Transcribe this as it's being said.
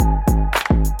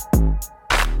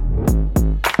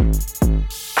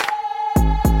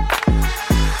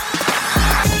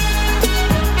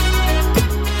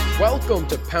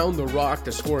Pound the Rock,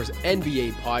 the Scores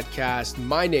NBA podcast.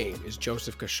 My name is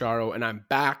Joseph Casciaro, and I'm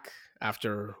back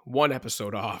after one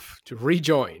episode off to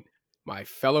rejoin my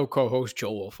fellow co-host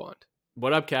Joel Wolfond.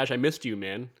 What up, Cash? I missed you,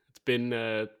 man. It's been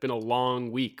a long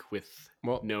week with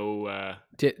no.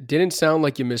 Didn't sound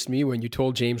like you missed me when you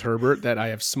told James Herbert that I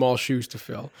have small shoes to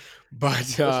fill,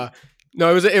 but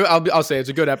no, I'll say it's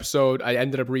a good episode. I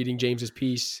ended up reading James's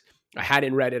piece. I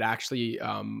hadn't read it actually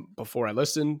before I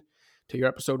listened to your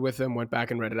episode with him. Went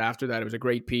back and read it after that. It was a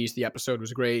great piece. The episode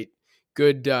was great.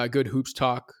 Good hoops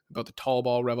talk about the tall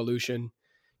ball revolution.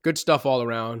 Good stuff all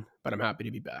around. But I'm happy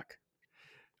to be back.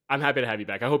 I'm happy to have you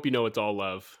back. I hope you know it's all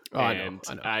love. Oh, and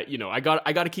I know. I got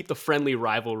to keep the friendly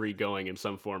rivalry going in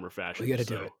some form or fashion. We got to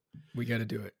do it. We got to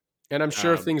do it. And I'm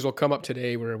sure things will come up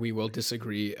today where we will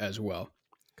disagree as well,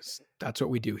 because that's what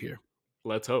we do here.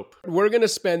 Let's hope. We're going to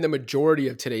spend the majority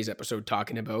of today's episode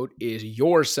talking about is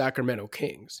your Sacramento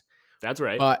Kings. That's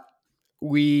right. But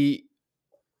we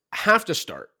have to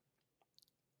start.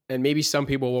 And maybe some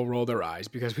people will roll their eyes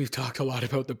because we've talked a lot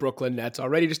about the Brooklyn Nets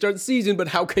already to start the season, but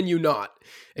how can you not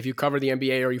if you cover the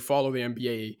NBA or you follow the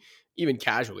NBA even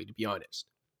casually, to be honest?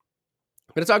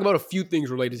 I'm going to talk about a few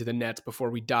things related to the Nets before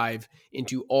we dive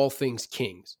into all things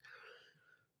Kings.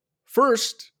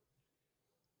 First,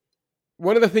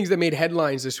 one of the things that made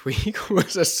headlines this week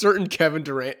was a certain Kevin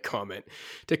Durant comment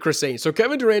to Chris Haynes. So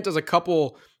Kevin Durant does a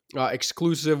couple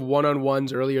exclusive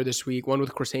one-on-ones earlier this week, one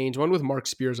with Chris Haynes, one with Mark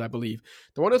Spears, I believe.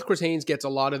 The one with Chris Haynes gets a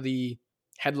lot of the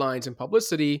headlines and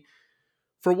publicity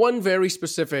for one very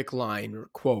specific line or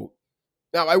quote.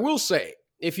 Now, I will say,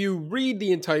 if you read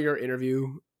the entire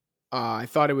interview, I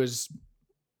thought it was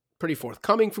pretty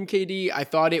forthcoming from KD. I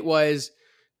thought it was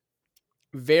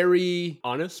very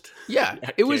honest. Yeah,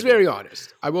 it was very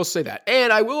honest. I will say that.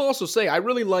 And I will also say, I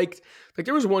really liked,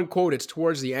 there was one quote, it's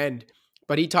towards the end,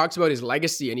 but he talks about his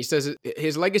legacy, and he says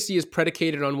his legacy is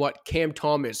predicated on what Cam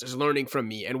Thomas is learning from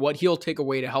me and what he'll take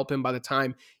away to help him by the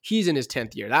time he's in his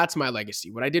 10th year. That's my legacy.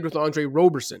 What I did with Andre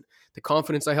Roberson, the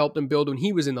confidence I helped him build when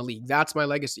he was in the league, that's my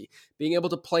legacy. Being able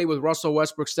to play with Russell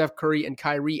Westbrook, Steph Curry, and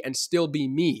Kyrie and still be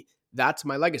me, that's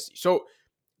my legacy. So,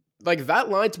 that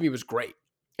line to me was great.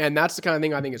 And that's the kind of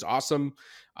thing I think is awesome.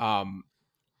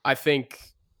 I think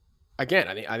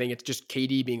it's just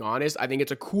KD being honest. I think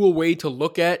it's a cool way to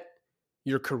look at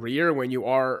your career when you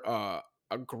are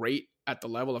a great at the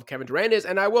level of Kevin Durant is.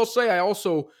 And I will say, I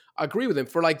also agree with him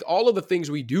for all of the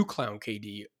things we do clown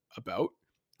KD about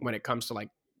when it comes to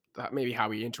maybe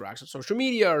how he interacts with social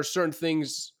media or certain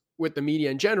things with the media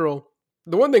in general.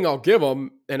 The one thing I'll give him,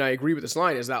 and I agree with this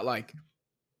line, is that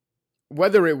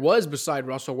whether it was beside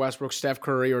Russell Westbrook, Steph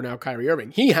Curry, or now Kyrie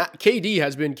Irving, KD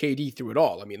has been KD through it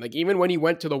all. I mean, even when he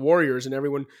went to the Warriors and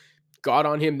everyone got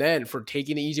on him then for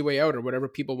taking the easy way out or whatever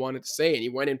people wanted to say, and he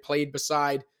went and played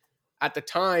beside, at the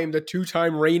time, the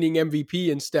two-time reigning MVP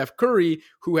in Steph Curry,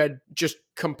 who had just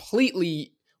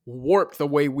completely warped the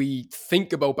way we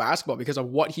think about basketball because of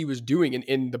what he was doing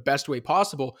in the best way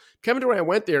possible. Kevin Durant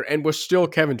went there and was still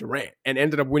Kevin Durant and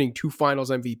ended up winning 2 finals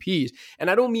MVPs.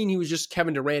 And I don't mean he was just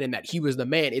Kevin Durant and that he was the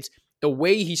man. It's the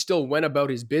way he still went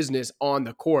about his business on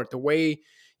the court. The way,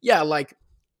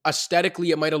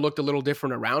 aesthetically, it might have looked a little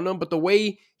different around him, but the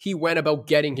way he went about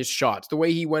getting his shots, the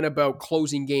way he went about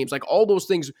closing games, all those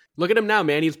things. Look at him now,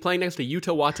 man. He's playing next to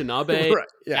Yuta Watanabe, right,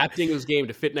 adapting his game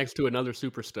to fit next to another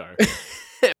superstar.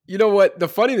 You know what? The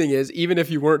funny thing is, even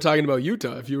if you weren't talking about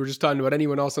Utah, if you were just talking about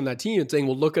anyone else on that team and saying,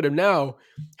 well, look at him now,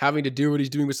 having to do what he's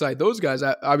doing beside those guys,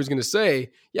 I was going to say,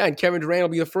 yeah, and Kevin Durant will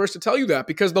be the first to tell you that,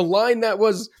 because the line that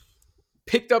was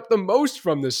picked up the most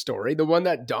from this story, the one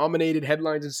that dominated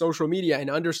headlines and social media, and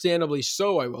understandably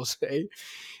so, I will say,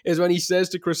 is when he says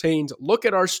to Chris Haynes, look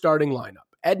at our starting lineup.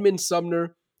 Edmund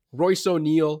Sumner, Royce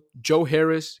O'Neal, Joe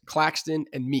Harris, Claxton,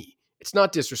 and me. It's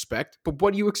not disrespect, but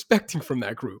what are you expecting from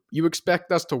that group? You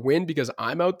expect us to win because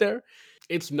I'm out there?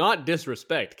 It's not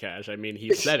disrespect, Cash. I mean,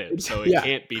 he said it, so it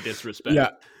can't be disrespect. Yeah,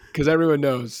 because everyone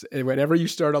knows, and whenever you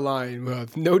start a line, well,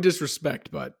 no disrespect,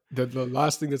 but the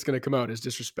last thing that's going to come out is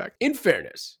disrespect. In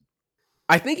fairness,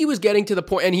 I think he was getting to the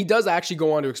point, and he does actually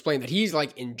go on to explain that he's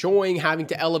enjoying having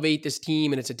to elevate this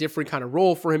team, and it's a different kind of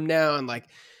role for him now, and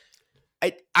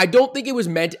I don't think it was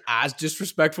meant as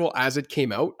disrespectful as it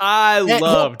came out. I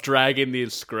love dragging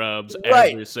these scrubs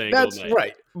every single night. That's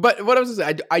right. But what I was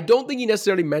going to say, I don't think he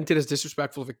necessarily meant it as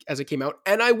disrespectful as it came out.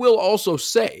 And I will also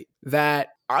say that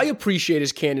I appreciate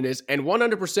his candidness, and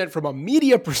 100% from a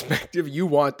media perspective, you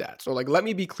want that. So let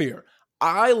me be clear.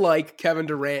 I like Kevin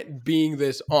Durant being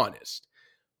this honest.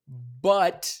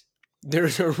 But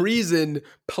there's a reason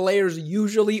players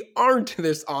usually aren't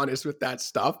this honest with that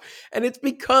stuff. And it's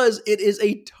because it is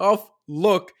a tough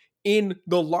look in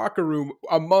the locker room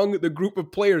among the group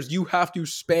of players you have to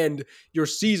spend your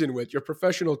season with, your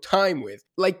professional time with.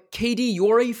 Like, KD,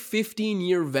 you're a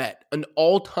 15-year vet, an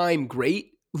all-time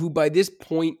great who by this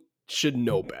point should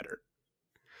know better.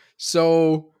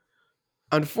 So,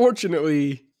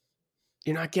 unfortunately,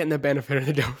 you're not getting the benefit of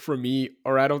the doubt from me,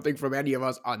 or I don't think from any of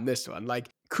us on this one. Like,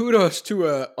 kudos to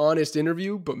a honest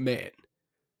interview, but man,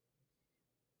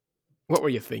 what were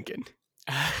you thinking?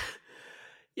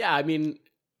 Yeah, I mean,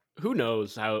 who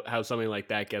knows how something like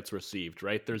that gets received,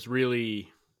 right?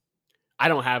 I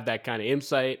don't have that kind of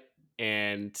insight,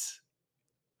 and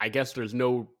I guess there's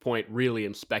no point really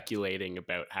in speculating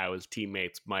about how his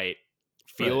teammates might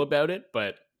feel about it,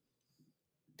 but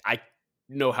I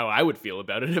know how I would feel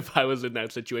about it if I was in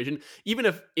that situation, even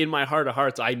if in my heart of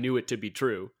hearts I knew it to be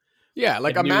true. Yeah,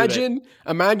 like imagine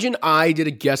I did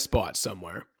a guest spot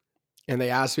somewhere and they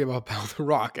asked me about Pal the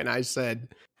Rock and I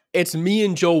said, it's me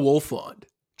and Joe Wolfond.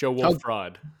 Joe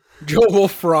Wolfrod. Joe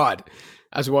Wolfrod,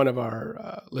 as one of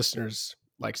our listeners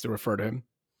likes to refer to him.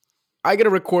 I got to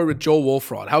record with Joe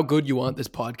Wolfrod. How good you want this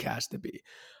podcast to be?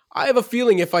 I have a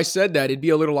feeling if I said that, it'd be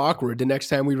a little awkward the next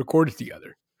time we recorded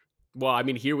together. Well, I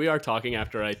mean, here we are talking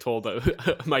after I told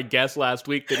my guest last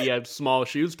week that he had small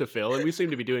shoes to fill, and we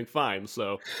seem to be doing fine.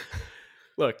 So,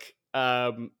 look,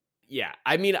 yeah,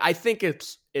 I mean, I think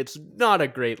it's not a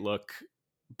great look,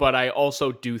 but I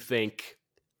also do think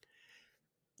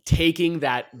taking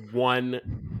that one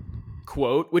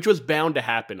quote, which was bound to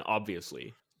happen,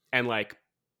 obviously, and like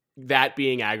that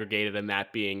being aggregated and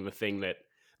that being the thing that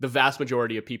the vast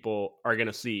majority of people are going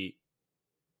to see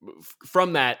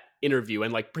from that interview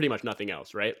and like pretty much nothing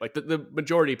else, right? Like the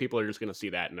majority of people are just going to see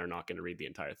that and they're not going to read the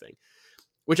entire thing,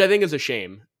 which I think is a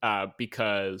shame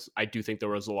because I do think there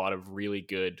was a lot of really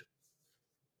good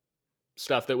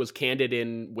stuff that was candid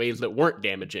in ways that weren't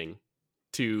damaging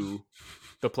to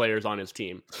the players on his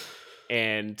team.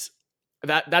 And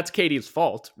that's KD's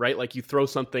fault, right? Like you throw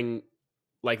something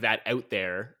like that out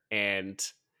there and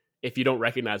if you don't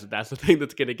recognize that that's the thing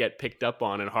that's going to get picked up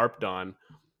on and harped on,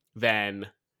 then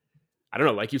I don't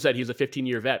know, like you said, he's a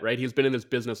 15-year vet, right? He's been in this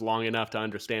business long enough to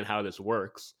understand how this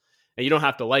works. And you don't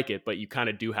have to like it, but you kind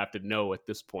of do have to know at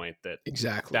this point that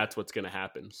exactly that's what's going to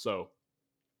happen. So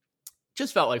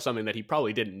just felt like something that he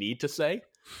probably didn't need to say.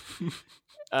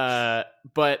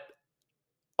 But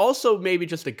also maybe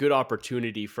just a good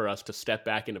opportunity for us to step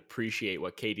back and appreciate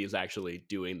what KD is actually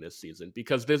doing this season,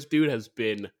 because this dude has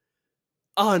been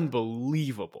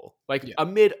unbelievable. Like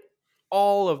amid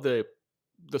all of the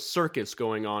circus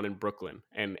going on in Brooklyn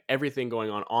and everything going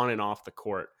on and off the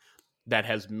court that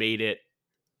has made it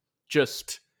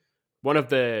just one of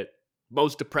the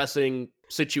most depressing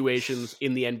situations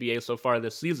in the NBA so far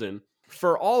this season.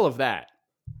 For all of that,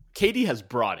 KD has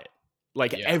brought it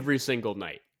like every single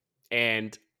night.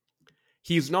 And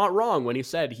he's not wrong when he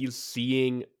said he's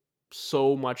seeing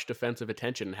so much defensive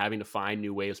attention and having to find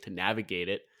new ways to navigate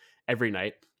it every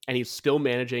night. And he's still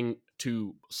managing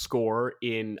to score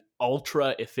in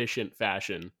ultra efficient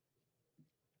fashion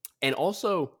and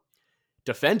also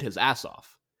defend his ass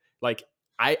off. Like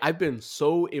I've been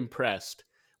so impressed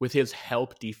with his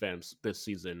help defense this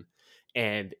season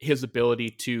and his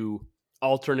ability to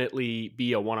alternately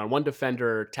be a one-on-one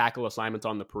defender, tackle assignments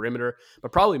on the perimeter,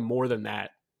 but probably more than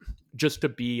that, just to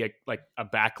be a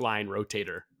backline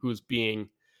rotator who's being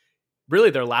really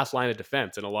their last line of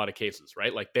defense in a lot of cases,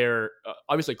 right? Like they're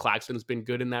obviously Claxton's been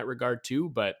good in that regard too,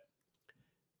 but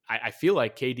I feel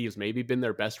like KD has maybe been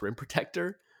their best rim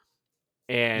protector.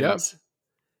 And,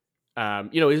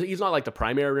 he's not like the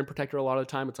primary rim protector a lot of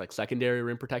the time. It's like secondary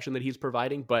rim protection that he's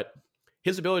providing, but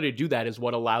his ability to do that is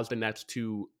what allows the Nets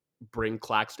to bring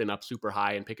Claxton up super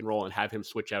high and pick and roll and have him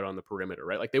switch out on the perimeter,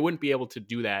 right? Like they wouldn't be able to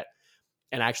do that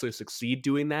and actually succeed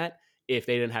doing that if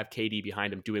they didn't have KD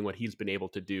behind him doing what he's been able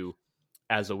to do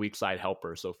as a weak side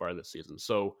helper so far this season.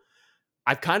 So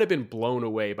I've kind of been blown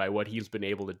away by what he's been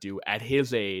able to do at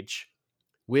his age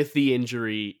with the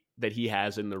injury that he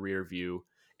has in the rear view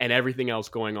and everything else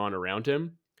going on around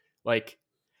him. Like,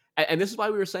 and this is why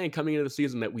we were saying coming into the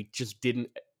season that we just didn't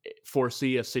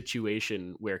foresee a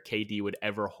situation where KD would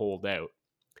ever hold out.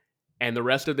 And the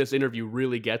rest of this interview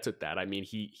really gets at that. I mean,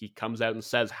 he comes out and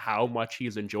says how much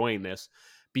he's enjoying this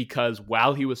because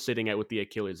while he was sitting out with the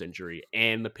Achilles injury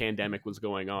and the pandemic was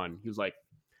going on, he was like,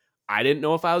 I didn't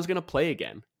know if I was going to play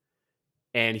again.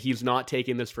 And he's not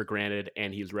taking this for granted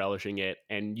and he's relishing it.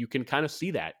 And you can kind of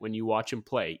see that when you watch him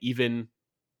play, even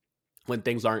when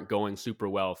things aren't going super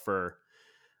well for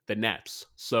the Nets.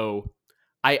 So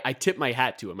I tip my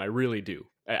hat to him. I really do.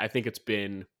 I think it's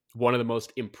been one of the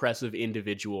most impressive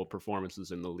individual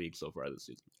performances in the league so far this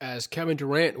season. As Kevin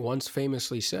Durant once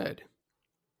famously said,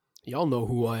 Y'all know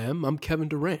who I am. I'm Kevin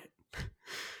Durant.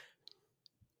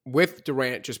 With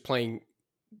Durant just playing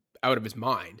out of his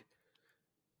mind,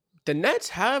 the Nets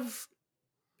have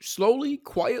slowly,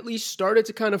 quietly started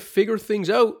to kind of figure things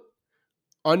out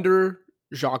under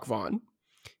Jacques Vaughn.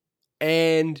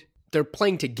 And they're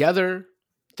playing together.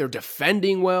 They're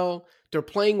defending well. They're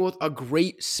playing with a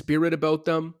great spirit about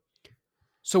them.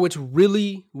 So it's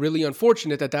really, really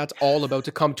unfortunate that that's all about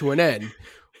to come to an end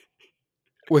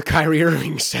with Kyrie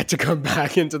Irving set to come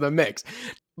back into the mix.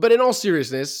 But in all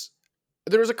seriousness,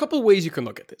 there's a couple ways you can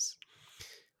look at this.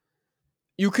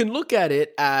 You can look at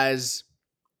it as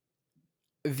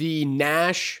the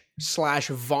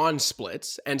Nash/Vaughn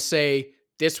splits and say,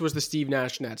 this was the Steve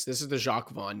Nash Nets, this is the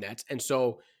Jacques Vaughn Nets. And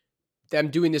so them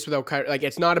doing this without Kyrie, like,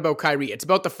 it's not about Kyrie. It's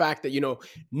about the fact that,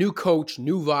 new coach,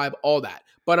 new vibe, all that.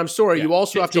 But I'm sorry, you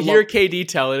also have to hear KD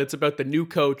tell it. It's about the new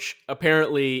coach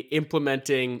apparently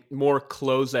implementing more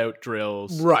closeout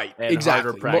drills, right? And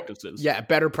exactly. harder practices.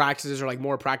 Better practices, or like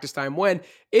more practice time. When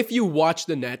if you watch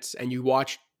the Nets and you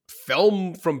watch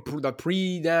film from the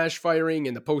pre-Nash firing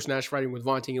and the post-Nash firing with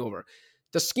Vaughn taking over,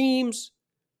 the schemes,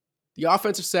 the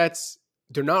offensive sets,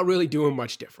 they're not really doing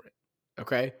much different.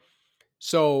 Okay,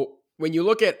 so when you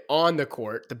look at on the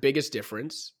court, the biggest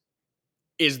difference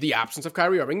is the absence of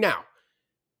Kyrie Irving. Now,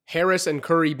 Harris and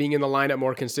Curry being in the lineup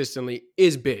more consistently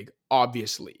is big,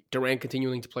 obviously. Durant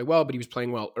continuing to play well, but he was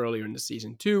playing well earlier in the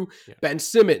season too. Yeah. Ben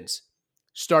Simmons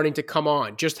starting to come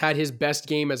on. Just had his best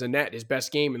game as a net, his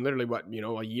best game in literally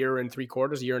a year and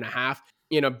 3/4, a year and a half,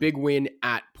 in a big win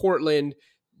at Portland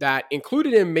that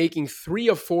included him making 3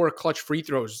 of 4 clutch free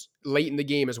throws late in the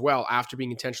game as well after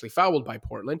being intentionally fouled by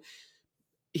Portland.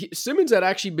 Simmons had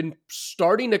actually been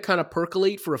starting to kind of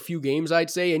percolate for a few games, I'd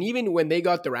say. And even when they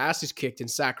got their asses kicked in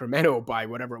Sacramento by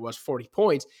whatever it was, 40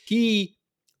 points,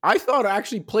 I thought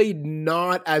actually played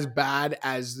not as bad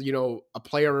as, a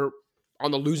player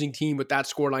on the losing team with that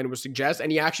scoreline would suggest.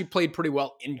 And he actually played pretty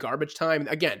well in garbage time.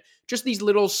 Again, just these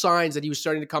little signs that he was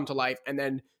starting to come to life. And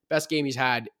then best game he's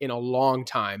had in a long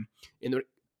time in the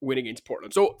win against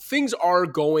Portland. So things are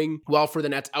going well for the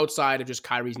Nets outside of just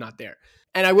Kyrie's not there.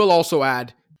 And I will also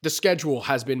add, the schedule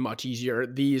has been much easier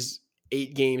these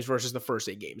 8 games versus the first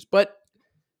 8 games. But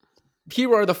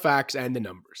here are the facts and the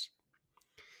numbers.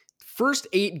 First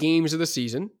 8 games of the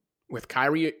season, with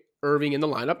Kyrie Irving in the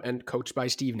lineup and coached by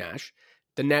Steve Nash,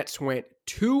 the Nets went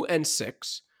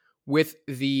 2-6 with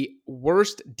the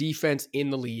worst defense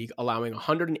in the league, allowing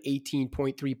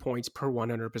 118.3 points per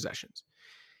 100 possessions.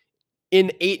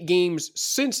 In 8 games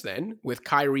since then, with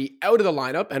Kyrie out of the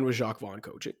lineup and with Jacques Vaughn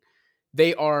coaching,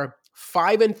 they are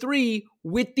 5-3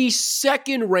 with the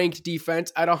second ranked defense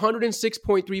at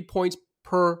 106.3 points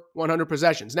per 100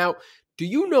 possessions. Now, do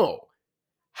you know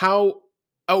how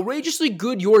outrageously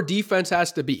good your defense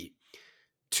has to be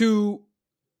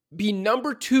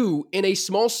number 2 in a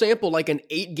small sample, like an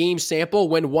 8-game sample,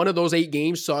 when one of those 8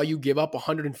 games saw you give up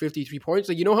 153 points?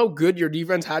 Like, you know how good your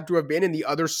defense had to have been in the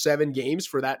other 7 games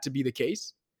for that to be the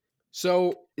case?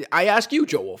 So I ask you,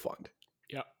 Joe Wolfond.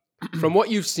 Yeah. From what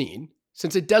you've seen,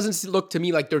 since it doesn't look to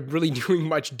me like they're really doing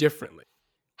much differently,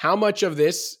 how much of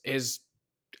this is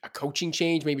a coaching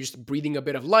change, maybe just breathing a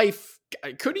bit of life?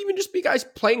 It could even just be guys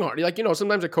playing hard. Like,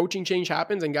 sometimes a coaching change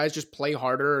happens and guys just play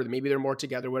harder, or maybe they're more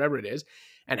together, whatever it is.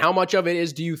 And how much of it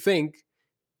is, do you think,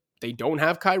 they don't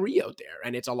have Kyrie out there?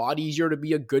 And it's a lot easier to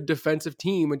be a good defensive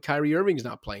team when Kyrie Irving's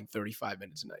not playing 35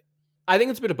 minutes a night. I think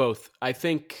it's a bit of both. I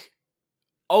think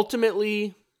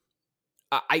ultimately,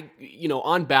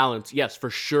 on balance, yes, for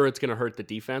sure it's going to hurt the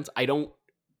defense. I don't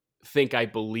think I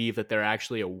believe that they're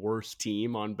actually a worse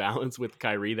team on balance with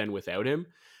Kyrie than without him.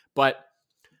 But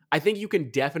I think you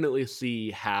can definitely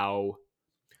see how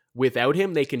without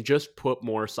him, they can just put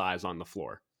more size on the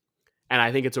floor. And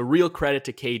I think it's a real credit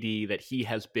to KD that he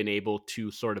has been able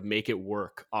to sort of make it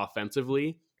work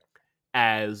offensively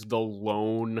as the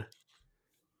lone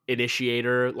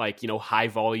initiator, high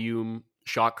volume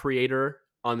shot creator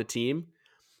on the team,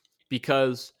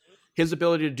 because his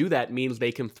ability to do that means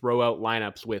they can throw out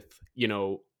lineups with,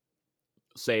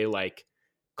 say like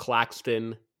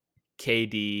Claxton,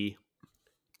 KD,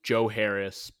 Joe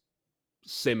Harris,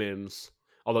 Simmons,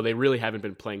 although they really haven't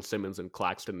been playing Simmons and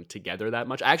Claxton together that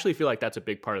much. I actually feel like that's a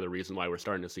big part of the reason why we're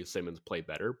starting to see Simmons play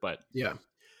better. But yeah,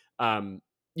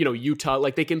 Utah,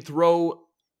 they can throw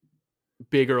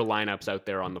bigger lineups out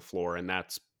there on the floor, and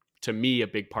that's, to me, a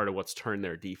big part of what's turned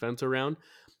their defense around.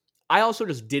 I also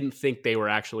just didn't think they were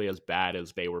actually as bad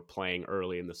as they were playing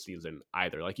early in the season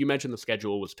either. Like you mentioned, the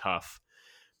schedule was tough.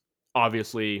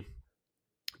 Obviously,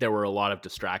 there were a lot of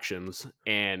distractions,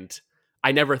 and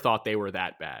I never thought they were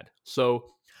that bad. So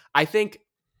I think,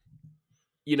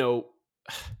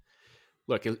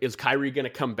 look, is Kyrie going to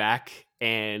come back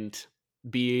and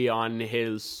be on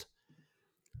his?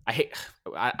 I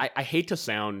hate to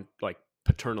sound like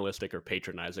paternalistic or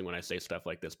patronizing when I say stuff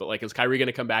like this, but like, is Kyrie going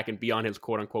to come back and be on his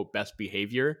quote unquote best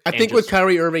behavior? I think with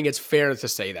Kyrie Irving, it's fair to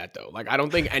say that though. Like, I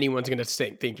don't think anyone's going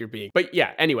to think you're being. But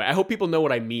yeah, anyway, I hope people know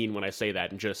what I mean when I say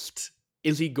that. And just,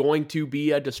 is he going to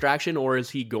be a distraction, or is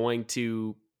he going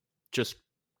to just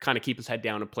kind of keep his head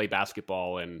down and play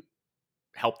basketball and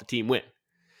help the team win?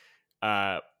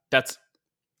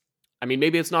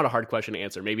 Maybe it's not a hard question to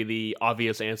answer. Maybe the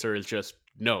obvious answer is just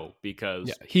no,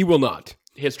 because he will not.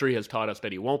 History has taught us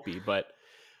that he won't be. But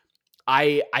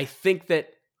I think that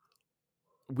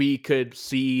we could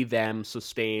see them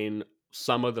sustain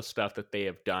some of the stuff that they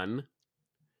have done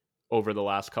over the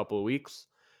last couple of weeks,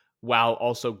 while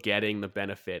also getting the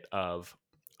benefit of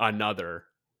another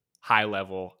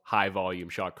high-level, high-volume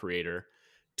shot creator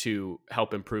to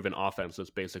help improve an offense that's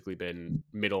basically been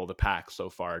middle of the pack so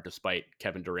far, despite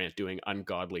Kevin Durant doing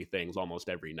ungodly things almost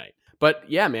every night. But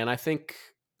yeah, man, I think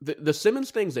the Simmons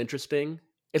thing's interesting.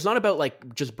 It's not about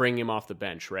like just bringing him off the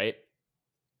bench, right?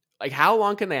 Like, how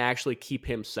long can they actually keep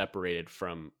him separated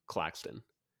from Claxton?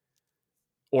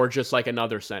 Or just like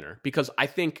another center? Because I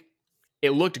think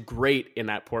it looked great in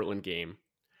that Portland game,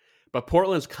 but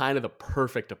Portland's kind of the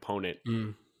perfect opponent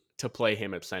to play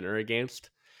him at center against,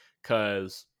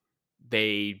 because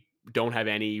they don't have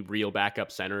any real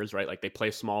backup centers, right? Like, they play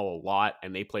small a lot,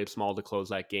 and they played small to close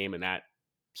that game, and that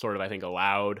sort of, I think,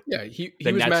 allowed he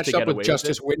was matched up with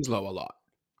Justice Winslow a lot.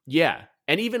 Yeah.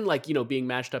 And even like, being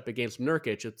matched up against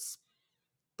Nurkic, it's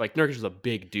like Nurkic is a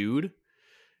big dude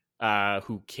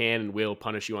who can and will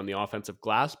punish you on the offensive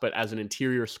glass. But as an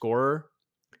interior scorer,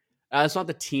 it's not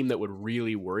the team that would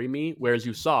really worry me. Whereas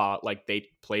you saw, like, they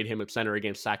played him at center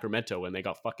against Sacramento and they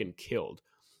got fucking killed.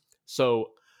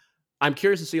 So I'm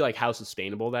curious to see like how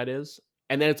sustainable that is.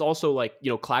 And then it's also like,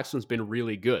 Claxton's been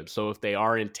really good. So if they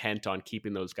are intent on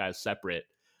keeping those guys separate,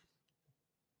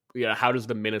 how does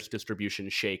the minutes distribution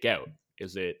shake out?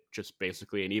 Is it just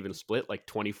basically an even split, like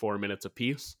 24 minutes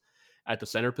apiece at the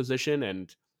center position?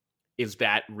 And is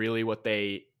that really what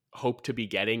they hope to be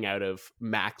getting out of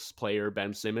max player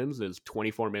Ben Simmons, is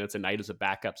 24 minutes a night as a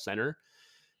backup center?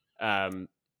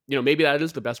 Maybe that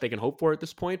is the best they can hope for at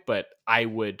this point, but I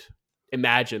would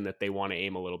imagine that they want to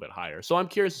aim a little bit higher. So I'm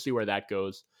curious to see where that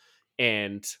goes.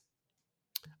 And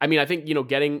I think,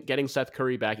 getting Seth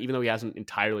Curry back, even though he hasn't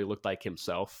entirely looked like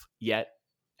himself yet,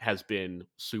 has been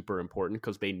super important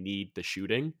because they need the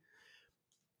shooting.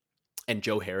 And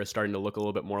Joe Harris starting to look a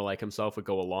little bit more like himself would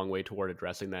go a long way toward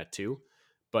addressing that too.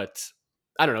 But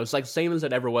I don't know. It's like same as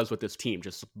it ever was with this team.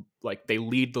 Just like they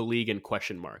lead the league in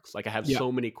question marks. Like, I have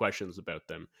so many questions about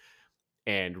them,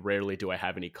 and rarely do I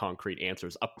have any concrete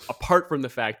answers apart from the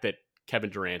fact that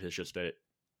Kevin Durant is just a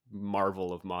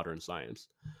marvel of modern science.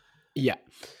 Yeah.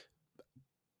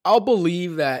 I'll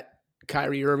believe that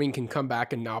Kyrie Irving can come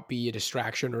back and not be a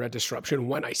distraction or a disruption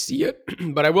when I see it.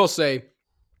 But I will say,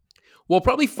 we'll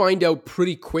probably find out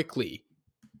pretty quickly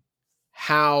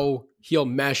how he'll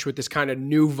mesh with this kind of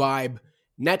new vibe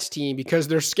Nets team, because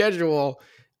their schedule,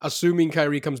 assuming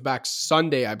Kyrie comes back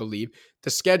Sunday, I believe, the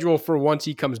schedule for once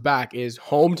he comes back is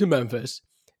home to Memphis,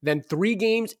 then 3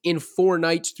 games in 4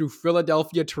 nights through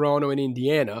Philadelphia, Toronto, and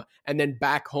Indiana, and then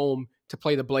back home to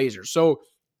play the Blazers. So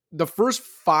the first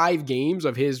 5 games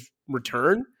of his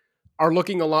return are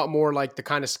looking a lot more like the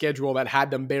kind of schedule that had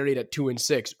them buried at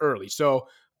 2-6 early. So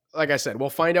like I said, we'll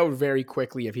find out very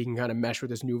quickly if he can kind of mesh with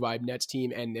this new vibe Nets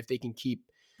team and if they can keep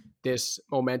this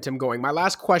momentum going. My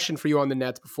last question for you on the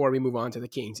Nets before we move on to the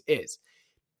Kings is,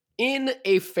 in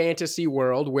a fantasy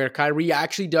world where Kyrie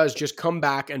actually does just come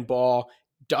back and ball,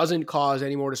 doesn't cause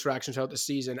any more distractions throughout the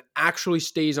season, actually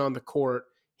stays on the court,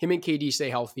 him and KD stay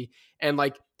healthy, and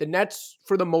like the Nets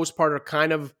for the most part are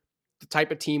kind of the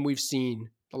type of team we've seen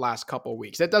the last couple of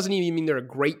weeks. That doesn't even mean they're a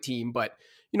great team, but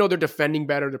they're defending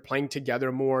better, they're playing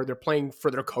together more, they're playing for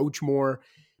their coach more.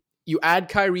 You add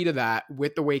Kyrie to that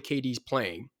with the way KD's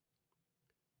playing,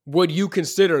 would you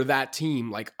consider that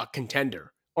team like a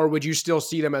contender? Or would you still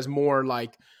see them as more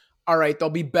like, all right, they'll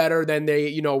be better than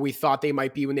they, we thought they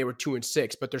might be when they were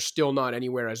 2-6, but they're still not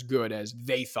anywhere as good as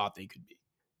they thought they could be?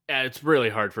 Yeah, it's really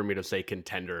hard for me to say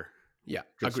contender. Yeah,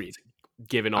 agreed.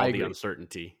 Given all the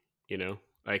uncertainty,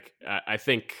 like I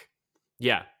think,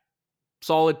 yeah,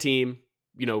 solid team,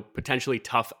 potentially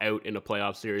tough out in a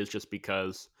playoff series just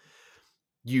because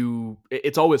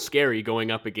it's always scary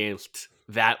going up against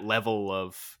that level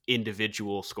of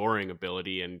individual scoring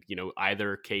ability. And,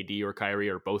 either KD or Kyrie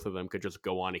or both of them could just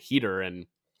go on a heater and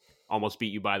almost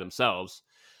beat you by themselves.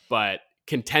 But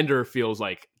contender feels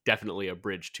like definitely a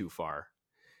bridge too far.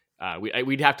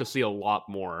 We'd have to see a lot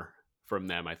more from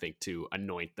them, I think, to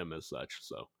anoint them as such.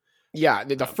 So yeah,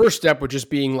 the first step would just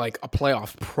being like a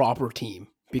playoff proper team,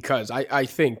 because I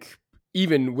think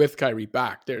even with Kyrie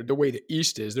back, the way the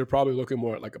East is, they're probably looking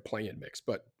more at like a play-in mix.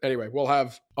 But anyway, we'll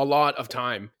have a lot of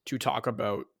time to talk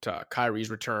about Kyrie's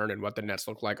return and what the Nets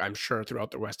look like, I'm sure,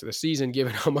 throughout the rest of the season,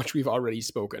 given how much we've already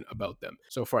spoken about them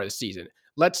so far this season.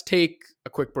 Let's take a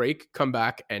quick break, come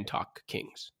back, and talk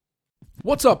Kings.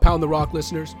 What's up, Pound the Rock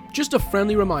listeners? Just a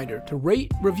friendly reminder to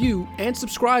rate, review, and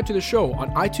subscribe to the show on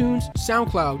iTunes,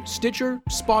 SoundCloud, Stitcher,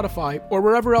 Spotify, or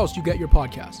wherever else you get your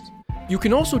podcasts. You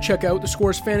can also check out the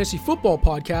Score's Fantasy Football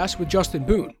podcast with Justin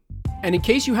Boone. And in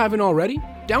case you haven't already,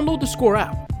 download the Score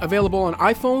app, available on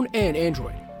iPhone and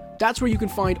Android. That's where you can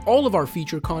find all of our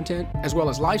featured content, as well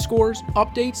as live scores,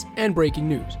 updates, and breaking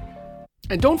news.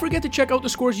 And don't forget to check out the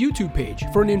Score's YouTube page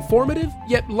for an informative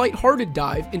yet lighthearted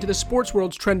dive into the sports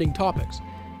world's trending topics.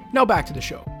 Now back to the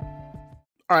show.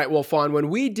 All right, well, Fawn, when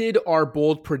we did our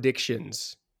bold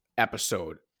predictions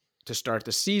episode to start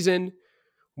the season,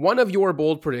 one of your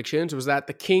bold predictions was that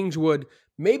the Kings would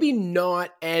maybe not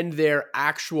end their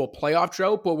actual playoff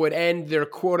drought, but would end their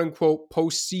quote-unquote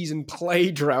postseason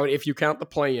play drought, if you count the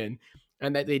play-in,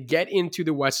 and that they'd get into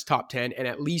the West top 10 and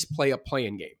at least play a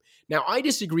play-in game. Now, I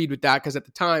disagreed with that because at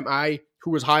the time,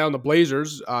 who was high on the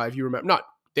Blazers, if you remember, not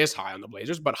this high on the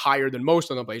Blazers, but higher than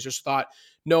most on the Blazers, thought,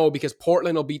 no, because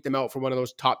Portland will beat them out for one of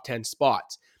those top 10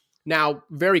 spots. Now,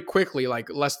 very quickly, like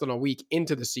less than a week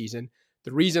into the season,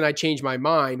 the reason I changed my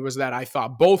mind was that I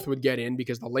thought both would get in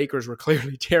because the Lakers were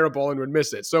clearly terrible and would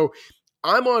miss it. So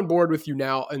I'm on board with you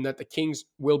now and that the Kings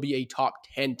will be a top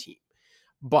 10 team.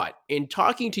 But in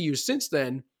talking to you since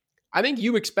then, I think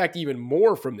you expect even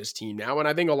more from this team now, and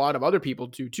I think a lot of other people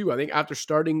do too. I think after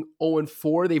starting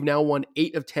 0-4, they've now won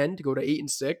 8 of 10 to go to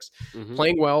 8-6,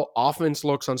 playing well. Offense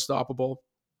looks unstoppable.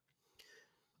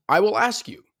 I will ask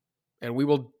you, and we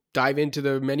will dive into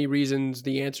the many reasons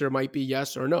the answer might be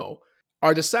yes or no.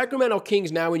 Are the Sacramento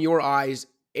Kings now, in your eyes,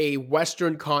 a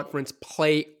Western Conference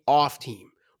playoff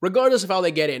team? Regardless of how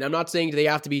they get in. I'm not saying they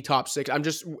have to be top 6. I'm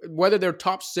just, whether they're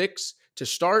top 6 to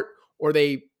start or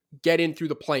they get in through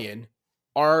the play-in,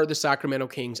 are the Sacramento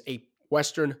Kings a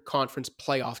Western Conference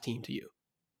playoff team to you?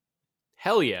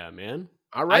 Hell yeah, man.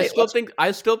 All right.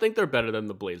 I still think they're better than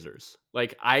the Blazers.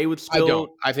 Like, I would still... I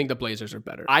don't. I think the Blazers are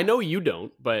better. I know you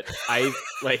don't, but I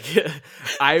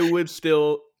I would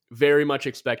still very much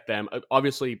expect them.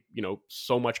 Obviously,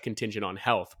 so much contingent on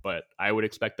health, but I would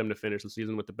expect them to finish the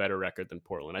season with a better record than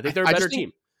Portland. I think they're a better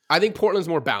team. I think Portland's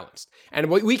more balanced. And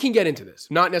we can get into this,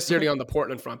 not necessarily on the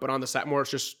Portland front, but on the more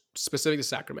just specific to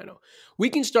Sacramento. We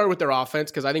can start with their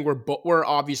offense because I think we're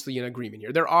obviously in agreement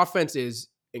here. Their offense is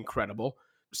incredible.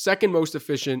 Second most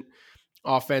efficient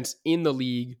offense in the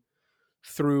league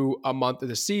through a month of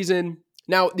the season.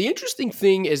 Now, the interesting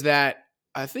thing is that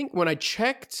I think when I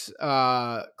checked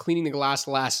Cleaning the Glass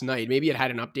last night, maybe it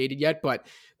hadn't updated yet, but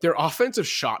their offensive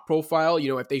shot profile,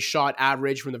 if they shot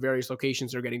average from the various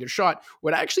locations they're getting their shot,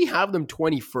 would actually have them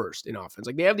 21st in offense.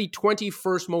 Like, they have the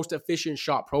 21st most efficient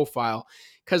shot profile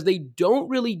because they don't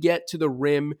really get to the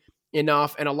rim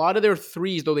enough. And a lot of their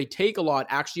threes, though they take a lot,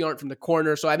 actually aren't from the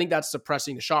corner. So I think that's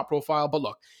suppressing the shot profile. But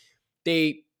look,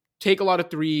 they take a lot of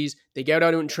threes. They get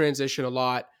out in transition a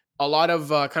lot of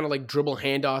kind of like dribble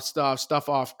handoff stuff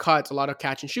off cuts, a lot of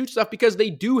catch and shoot stuff, because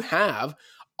they do have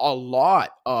a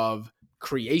lot of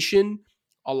creation,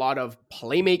 a lot of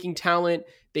playmaking talent.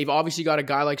 They've obviously got a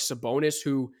guy like Sabonis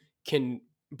who can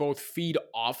both feed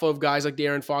off of guys like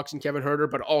De'Aaron Fox and Kevin Huerter,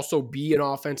 but also be an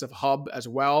offensive hub as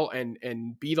well and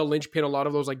be the linchpin, a lot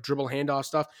of those like dribble handoff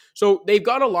stuff. So they've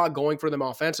got a lot going for them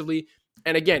offensively.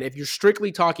 And again, if you're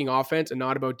strictly talking offense and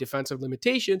not about defensive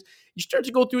limitations, you start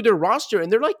to go through their roster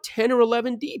and they're like 10 or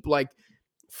 11 deep. Like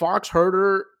Fox,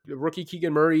 Huerter, rookie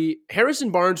Keegan Murray,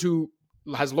 Harrison Barnes, who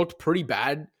has looked pretty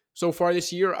bad so far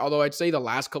this year, although I'd say the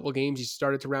last couple of games he's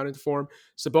started to round into form.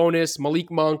 Sabonis, Malik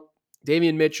Monk,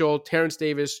 Davion Mitchell, Terrence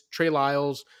Davis, Trey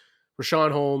Lyles,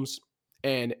 Rashawn Holmes,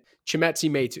 and Chimezie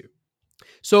Metu.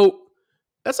 So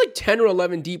that's like 10 or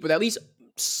 11 deep with at least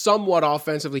somewhat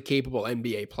offensively capable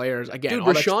NBA players. Again, dude,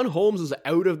 Rashawn Holmes is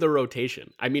out of the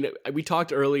rotation. I mean, we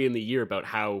talked early in the year about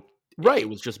how it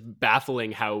was just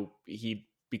baffling how he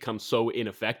becomes so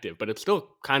ineffective, but it's still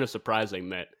kind of surprising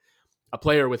that a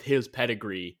player with his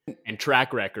pedigree and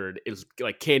track record is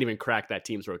like can't even crack that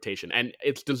team's rotation. And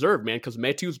it's deserved, man, because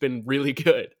Metu's been really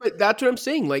good. But that's what I'm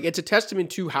saying. Like, it's a testament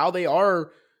to how they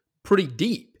are pretty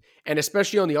deep. And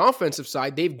especially on the offensive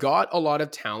side, they've got a lot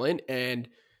of talent and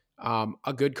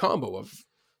a good combo of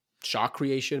shot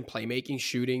creation, playmaking,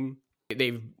 shooting.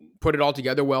 They've put it all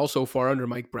together well so far under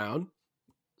Mike Brown.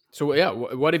 So yeah,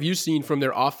 what have you seen from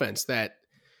their offense that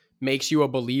makes you a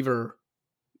believer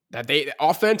that they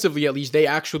offensively, at least, they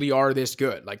actually are this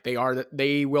good. Like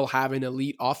they will have an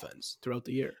elite offense throughout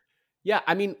the year. Yeah,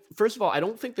 I mean, first of all, I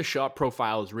don't think the shot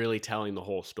profile is really telling the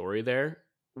whole story there.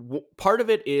 Part of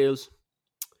it is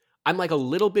I'm like a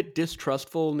little bit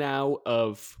distrustful now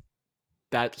of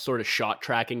that sort of shot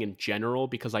tracking in general,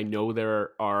 because I know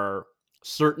there are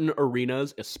certain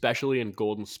arenas, especially in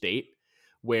Golden State,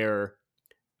 where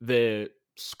the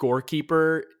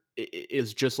scorekeeper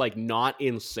is just like not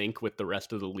in sync with the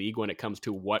rest of the league when it comes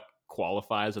to what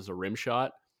qualifies as a rim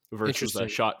shot versus a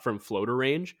shot from floater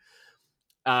range.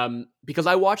 Because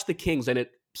I watch the Kings and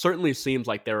it certainly seems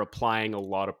like they're applying a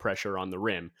lot of pressure on the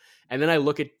rim. And then I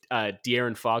look at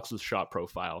De'Aaron Fox's shot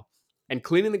profile, and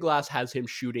Cleaning the Glass has him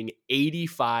shooting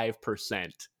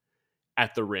 85%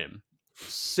 at the rim,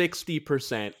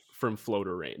 60% from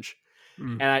floater range.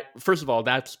 And first of all,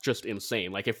 that's just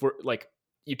insane. Like, if we're like,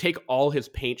 you take all his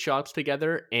paint shots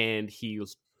together and he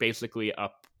was basically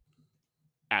up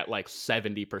at like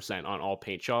 70% on all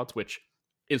paint shots, which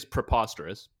is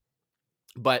preposterous.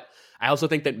 But I also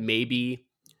think that maybe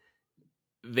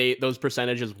those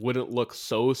percentages wouldn't look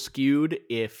so skewed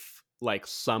if like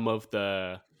some of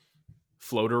the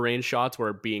floater range shots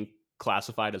were being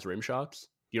classified as rim shots.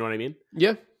 You know what I mean?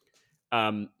 Yeah.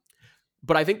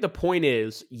 But I think the point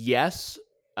is, yes,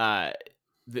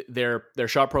 their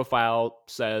shot profile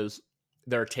says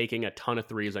they're taking a ton of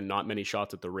threes and not many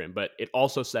shots at the rim, but it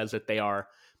also says that they are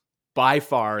by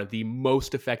far the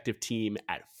most effective team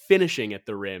at finishing at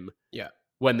the rim. Yeah.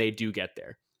 When they do get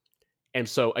there. And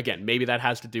so again, maybe that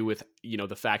has to do with,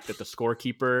 the fact that the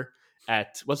scorekeeper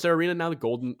at what's their arena now?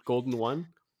 The Golden One?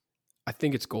 I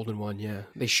think it's Golden One, yeah.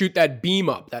 They shoot that beam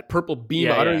up, that purple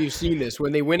beam up. I don't know if you've seen this.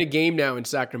 When they win a game now in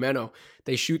Sacramento,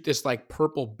 they shoot this like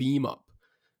purple beam up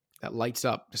that lights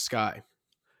up the sky.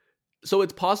 So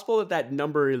it's possible that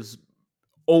number is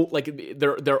like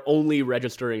they're only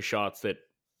registering shots that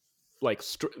like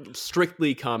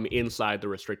strictly come inside the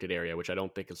restricted area, which I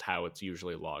don't think is how it's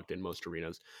usually logged in most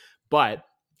arenas. But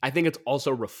I think it's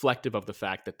also reflective of the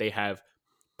fact that they have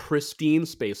pristine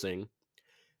spacing.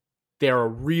 They're a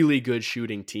really good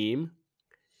shooting team,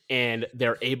 and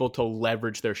they're able to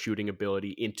leverage their shooting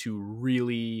ability into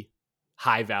really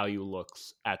high value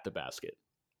looks at the basket.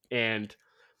 And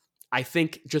I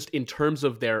think just in terms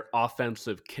of their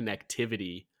offensive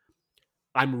connectivity,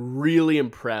 I'm really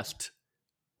impressed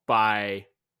by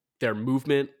their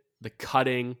movement, the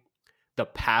cutting, the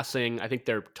passing. I think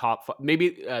they're maybe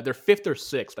they're 5th or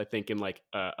 6th, I think, in like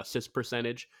assist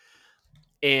percentage.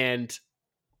 And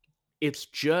it's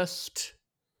just,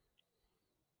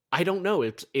 I don't know.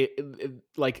 It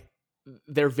like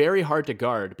they're very hard to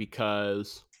guard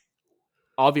because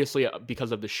obviously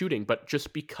because of the shooting, but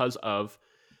just because of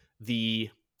the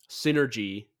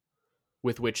synergy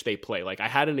with which they play. Like, I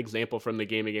had an example from the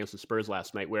game against the Spurs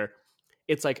last night where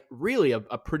it's like really a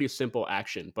pretty simple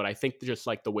action, but I think just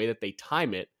like the way that they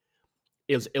time it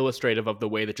is illustrative of the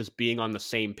way that just being on the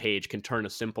same page can turn a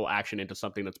simple action into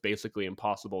something that's basically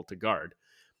impossible to guard.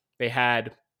 They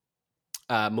had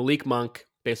Malik Monk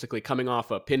basically coming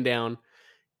off a pin down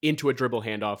into a dribble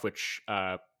handoff, which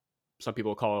some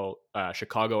people call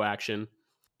Chicago action.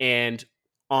 And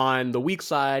on the weak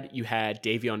side, you had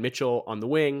Davion Mitchell on the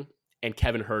wing and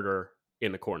Kevin Huerter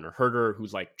in the corner. Huerter,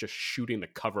 who's like just shooting the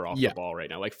cover off the ball right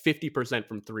now, like 50%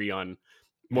 from 3 on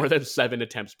more than 7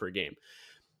 attempts per game.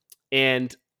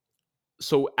 And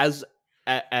so as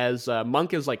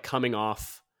Monk is like coming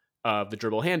off of the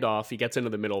dribble handoff, he gets into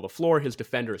the middle of the floor. His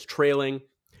defender is trailing.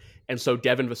 And so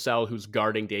Devin Vassell, who's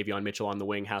guarding Davion Mitchell on the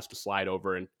wing, has to slide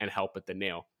over and help at the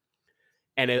nail.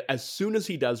 And as soon as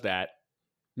he does that,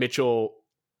 Mitchell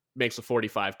makes a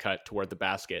 45 cut toward the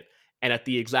basket. And at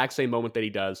the exact same moment that he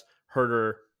does,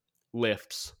 Huerter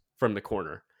lifts from the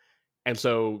corner. And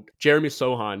so Jeremy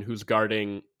Sohan, who's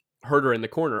guarding Huerter in the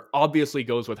corner, obviously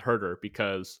goes with Huerter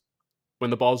because when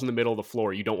the ball's in the middle of the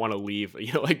floor, you don't want to leave,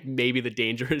 like maybe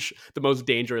the most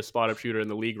dangerous spot-up shooter in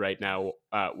the league right now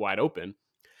wide open.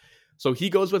 So he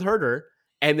goes with Huerter,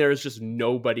 and there's just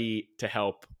nobody to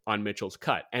help on Mitchell's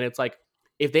cut. And it's like,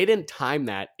 if they didn't time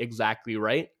that exactly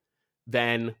right,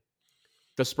 then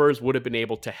the Spurs would have been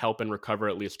able to help and recover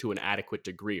at least to an adequate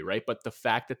degree, right? But the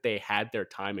fact that they had their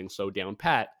timing so down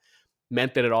pat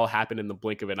meant that it all happened in the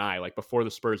blink of an eye. Like, before the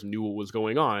Spurs knew what was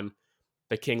going on,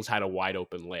 the Kings had a wide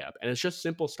open layup. And it's just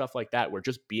simple stuff like that, where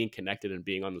just being connected and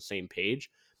being on the same page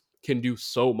can do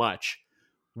so much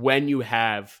when you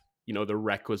have, the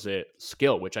requisite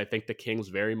skill, which I think the Kings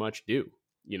very much do.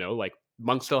 Like,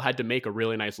 Monk still had to make a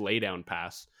really nice laydown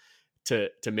pass to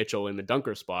Mitchell in the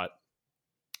dunker spot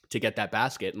to get that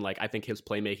basket. And like, I think his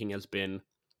playmaking has been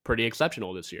pretty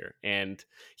exceptional this year. And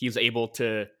he's able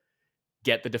to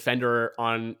get the defender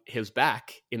on his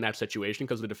back in that situation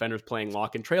because the defender's playing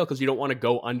lock and trail because you don't want to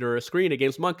go under a screen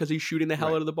against Monk because he's shooting the hell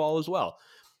out of the ball as well.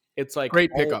 It's like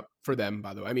great pickup for them,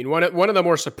 by the way. I mean, one of the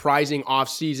more surprising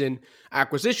offseason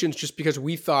acquisitions, just because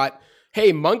we thought,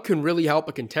 hey, Monk can really help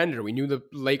a contender. We knew the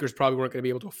Lakers probably weren't going to be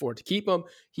able to afford to keep him.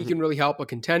 He can really help a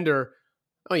contender.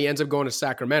 Oh, he ends up going to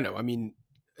Sacramento. I mean,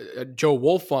 Joe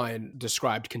Wolfine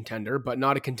described contender, but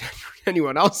not a contender in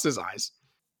anyone else's eyes.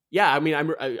 Yeah, I mean,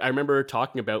 I remember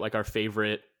talking about like our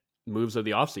favorite moves of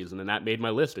the offseason, and that made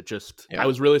my list. I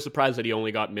was really surprised that he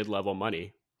only got mid-level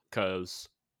money because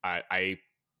I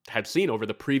had seen over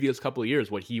the previous couple of years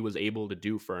what he was able to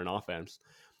do for an offense.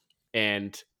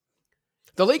 And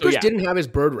the Lakers didn't have his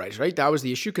bird rights, right? That was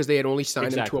the issue because they had only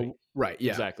signed him to a right.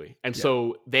 Yeah, exactly. And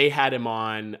so they had him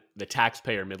on the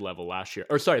taxpayer mid-level last year,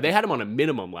 or sorry, they had him on a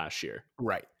minimum last year,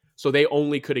 right? So they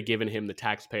only could have given him the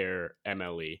taxpayer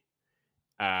MLE,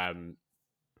 and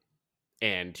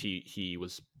he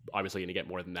was obviously going to get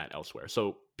more than that elsewhere.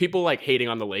 So people like hating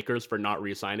on the Lakers for not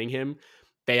re-signing him.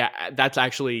 That's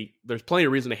actually, there's plenty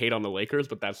of reason to hate on the Lakers,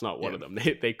 but that's not one of them.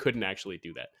 They couldn't actually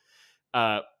do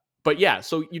that. But yeah,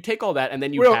 so you take all that and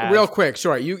then you real quick.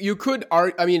 Sorry, you could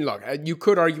argue. I mean, look, you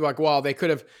could argue like, well, they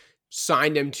could have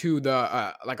signed him to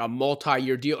the like a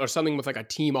multi-year deal or something with like a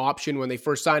team option when they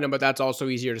first signed him. But that's also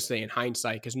easier to say in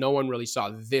hindsight because no one really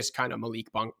saw this kind of Malik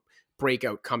Monk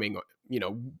breakout coming,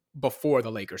 before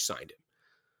the Lakers signed him.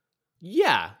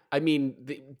 Yeah, I mean,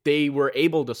 they were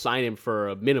able to sign him for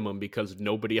a minimum because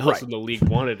nobody else in the league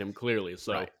wanted him, clearly.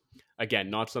 So, again,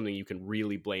 not something you can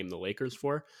really blame the Lakers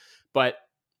for. But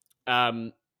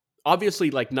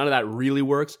obviously, like, none of that really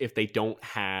works if they don't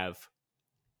have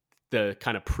the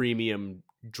kind of premium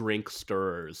drink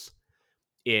stirrers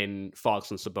in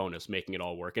Fox and Sabonis making it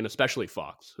all work, and especially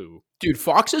Fox, who... Dude,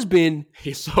 Fox has been...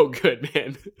 He's so good,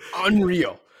 man.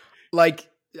 Unreal. Like...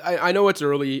 I know it's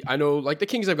early. I know like the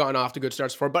Kings have gotten off to good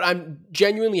starts for, but I'm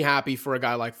genuinely happy for a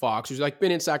guy like Fox, who's like been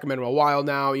in Sacramento a while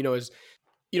now, is,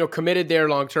 committed there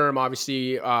long-term,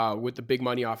 obviously, with the big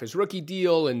money off his rookie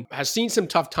deal and has seen some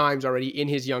tough times already in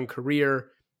his young career.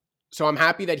 So I'm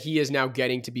happy that he is now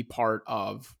getting to be part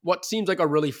of what seems like a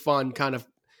really fun kind of,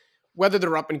 whether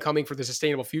they're up and coming for the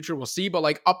sustainable future, we'll see, but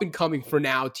like up and coming for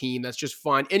now team that's just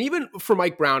fun. And even for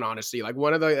Mike Brown, honestly, like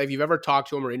one of the, if you've ever talked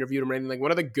to him or interviewed him or anything, like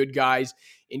one of the good guys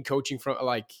in coaching from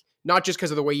like, not just because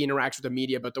of the way he interacts with the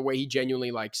media, but the way he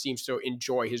genuinely like seems to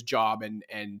enjoy his job and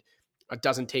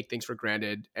doesn't take things for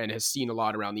granted and has seen a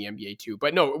lot around the NBA too.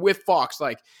 But no, with Fox,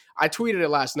 like I tweeted it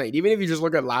last night, even if you just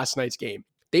look at last night's game,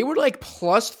 they were like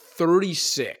plus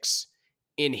 36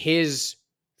 in his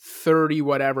 30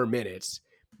 whatever minutes.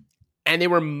 And they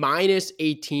were minus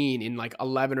 18 in like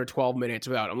 11 or 12 minutes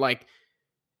without him. Like,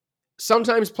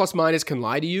 sometimes plus minus can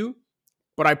lie to you,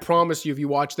 but I promise you, if you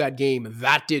watch that game,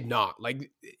 that did not.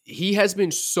 Like, he has been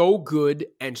so good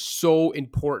and so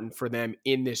important for them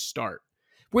in this start,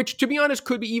 which, to be honest,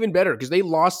 could be even better because they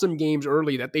lost some games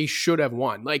early that they should have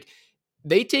won. Like,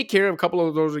 they take care of a couple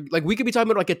of those. Like, we could be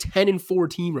talking about like a 10-4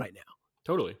 team right now.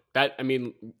 Totally.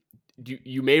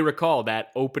 You may recall that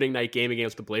opening night game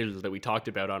against the Blazers that we talked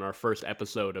about on our first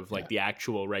episode of like the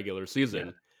actual regular season.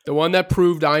 Yeah. The one that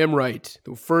proved I am right.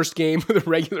 The first game of the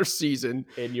regular season.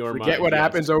 In your mind. Forget what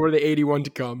happens over the 81 to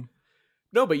come.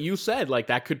 No, but you said like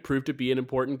that could prove to be an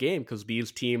important game because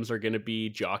these teams are going to be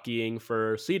jockeying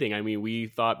for seeding. I mean, we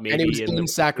thought maybe... And it was in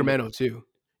Sacramento too.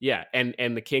 Yeah, and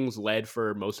the Kings led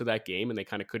for most of that game and they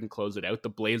kind of couldn't close it out. The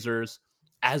Blazers,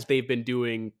 as they've been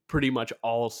doing pretty much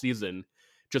all season,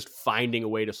 just finding a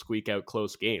way to squeak out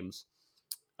close games.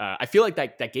 I feel like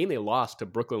that game they lost to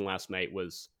Brooklyn last night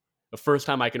was the first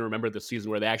time I can remember this season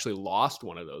where they actually lost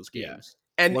one of those games.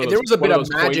 Yeah. And there was a bit of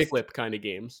magic flip kind of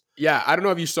games. Yeah, I don't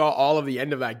know if you saw all of the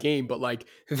end of that game, but like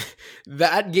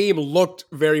that game looked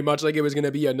very much like it was going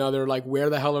to be another like where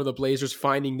the hell are the Blazers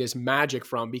finding this magic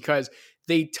from? Because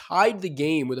they tied the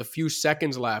game with a few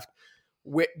seconds left.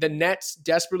 The Nets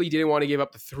desperately didn't want to give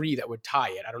up the three that would tie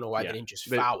it. I don't know why they didn't just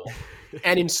foul.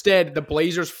 And instead, the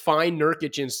Blazers find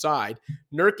Nurkic inside.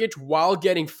 Nurkic, while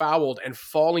getting fouled and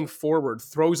falling forward,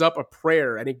 throws up a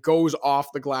prayer, and it goes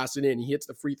off the glass and in. He hits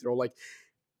the free throw. Like,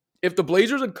 if the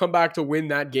Blazers had come back to win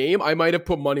that game, I might have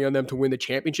put money on them to win the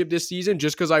championship this season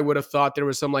just because I would have thought there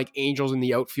was some, like, angels in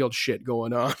the outfield shit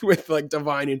going on with, like,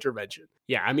 divine intervention.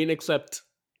 Yeah, I mean, except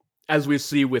as we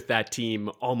see with that team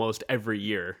almost every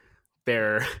year,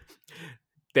 they're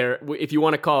if you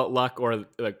want to call it luck or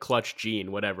the clutch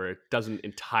gene, whatever, it doesn't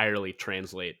entirely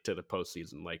translate to the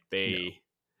postseason. Like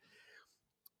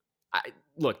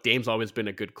look, Dame's always been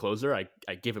a good closer. I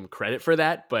give him credit for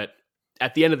that, but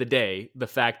at the end of the day, the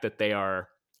fact that they are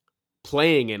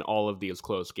playing in all of these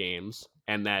close games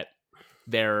and that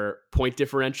Their point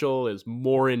differential is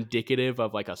more indicative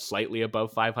of like a slightly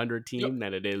above 500 team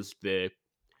than it is the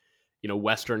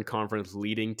Western Conference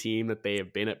leading team that they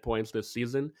have been at points this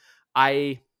season.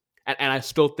 I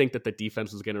still think that the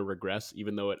defense is going to regress,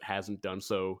 even though it hasn't done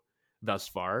so thus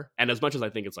far. And as much as I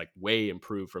think it's like way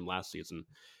improved from last season,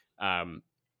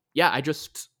 I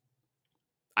just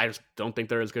don't think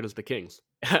they're as good as the Kings.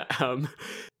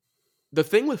 The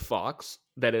thing with Fox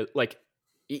that it like,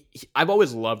 I've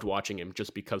always loved watching him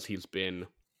just because he's been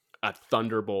a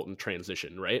thunderbolt in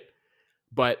transition, right?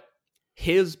 But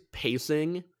his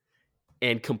pacing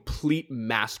and complete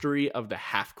mastery of the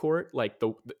half court, like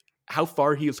how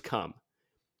far he has come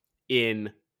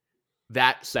in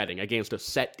that setting against a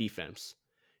set defense,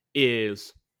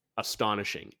 is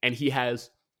astonishing. And he has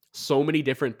so many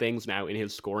different things now in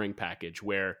his scoring package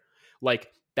where like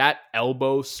that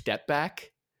elbow step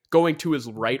back going to his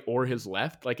right or his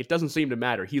left, like it doesn't seem to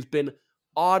matter. He's been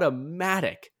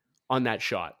automatic on that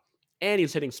shot. And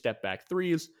he's hitting step back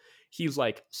threes. He's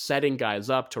like setting guys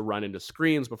up to run into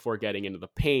screens before getting into the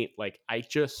paint. Like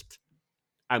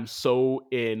I'm so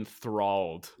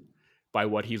enthralled by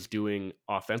what he's doing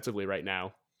offensively right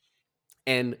now.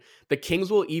 And the Kings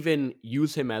will even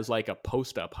use him as like a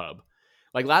post-up hub.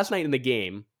 Like last night in the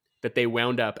game that they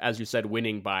wound up, as you said,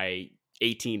 winning by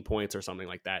 18 points or something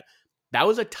like that. That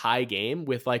was a tie game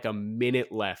with like a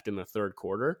minute left in the third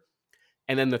quarter.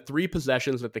 And then the 3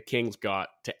 possessions that the Kings got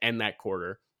to end that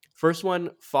quarter. First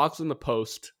one, Fox in the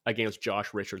post against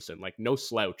Josh Richardson. Like no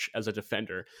slouch as a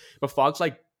defender. But Fox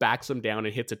like backs him down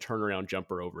and hits a turnaround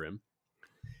jumper over him.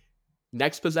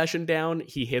 Next possession down,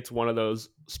 he hits one of those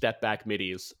step back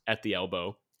middies at the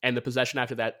elbow. And the possession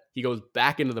after that, he goes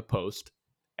back into the post.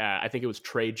 I think it was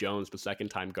Trey Jones the second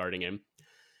time guarding him.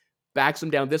 Backs him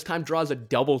down. This time draws a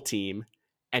double team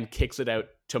and kicks it out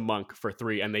to Monk for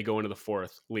 3. And they go into the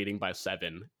fourth leading by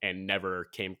 7 and never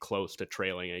came close to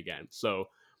trailing again. So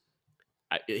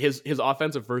his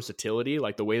offensive versatility,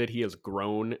 like the way that he has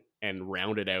grown and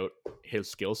rounded out his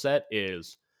skill set,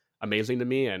 is amazing to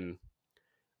me. And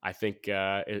I think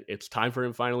it's time for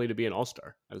him finally to be an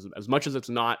all-star. As much as it's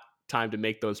not time to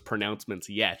make those pronouncements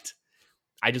yet,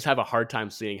 I just have a hard time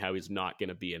seeing how he's not going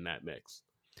to be in that mix.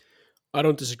 I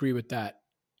don't disagree with that.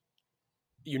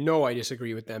 I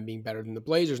disagree with them being better than the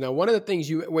Blazers. Now, one of the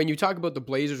things when you talk about the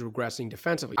Blazers regressing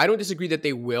defensively, I don't disagree that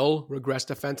they will regress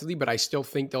defensively, but I still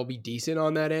think they'll be decent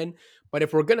on that end. But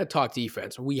if we're going to talk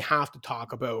defense, we have to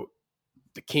talk about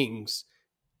the Kings.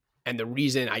 And the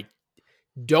reason I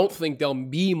don't think they'll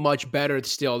be much better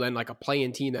still than like a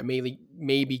play-in team that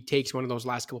maybe takes one of those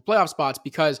last couple playoff spots,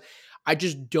 because I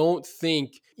just don't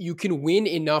think you can win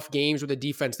enough games with a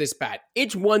defense this bad.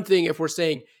 It's one thing if we're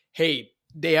saying, hey,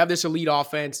 they have this elite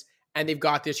offense and they've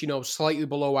got this, slightly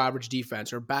below average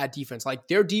defense or bad defense. Like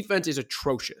their defense is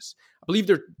atrocious. I believe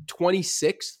they're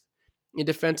 26th in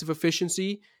defensive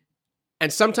efficiency.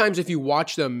 And sometimes if you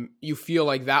watch them, you feel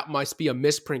like that must be a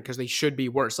misprint because they should be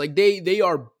worse. Like they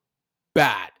are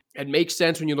bad. It makes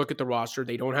sense when you look at the roster.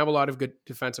 They don't have a lot of good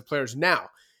defensive players. Now,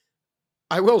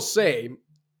 I will say,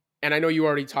 and I know you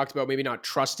already talked about maybe not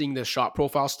trusting the shot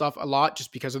profile stuff a lot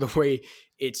just because of the way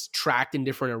it's tracked in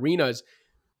different arenas.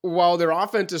 While their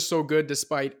offense is so good,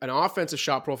 despite an offensive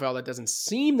shot profile that doesn't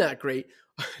seem that great,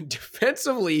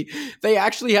 defensively, they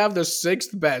actually have the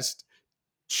 6th best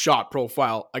shot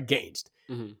profile against.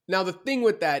 Mm-hmm. Now, the thing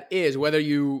with that is, whether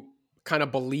you kind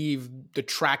of believe the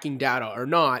tracking data or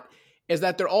not, is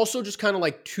that they're also just kind of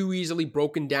like too easily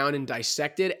broken down and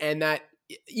dissected. And that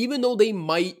even though they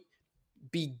might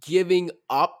be giving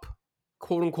up,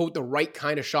 quote unquote, the right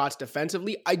kind of shots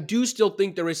defensively, I do still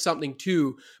think there is something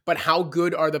to, but how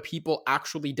good are the people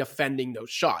actually defending those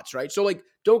shots, right? So like,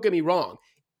 don't get me wrong,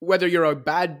 whether you're a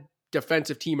bad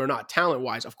defensive team or not,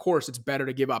 talent-wise, of course, it's better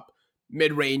to give up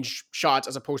mid-range shots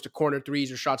as opposed to corner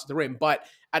threes or shots at the rim. But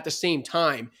at the same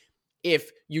time,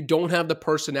 if you don't have the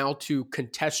personnel to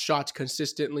contest shots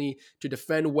consistently, to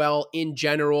defend well in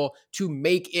general, to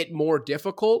make it more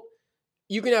difficult,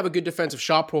 you can have a good defensive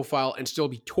shot profile and still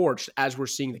be torched, as we're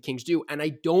seeing the Kings do. And I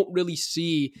don't really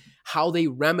see how they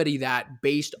remedy that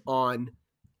based on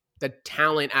the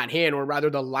talent at hand, or rather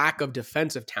the lack of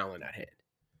defensive talent at hand.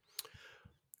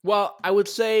 Well, I would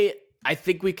say I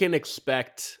think we can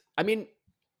expect,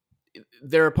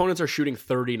 their opponents are shooting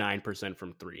 39%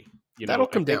 from 3. That'll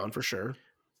come down for sure.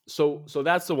 So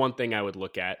that's the one thing I would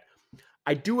look at.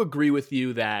 I do agree with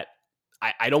you that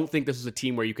I don't think this is a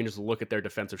team where you can just look at their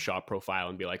defensive shot profile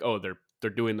and be like, oh, they're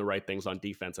doing the right things on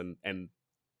defense and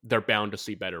they're bound to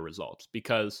see better results.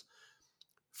 Because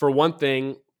for one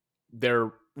thing,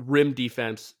 their rim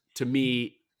defense, to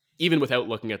me, even without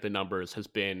looking at the numbers, has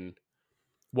been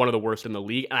one of the worst in the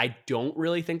league. And I don't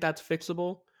really think that's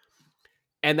fixable.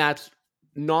 And that's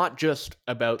not just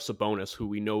about Sabonis, who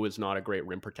we know is not a great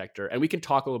rim protector. And we can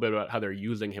talk a little bit about how they're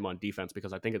using him on defense,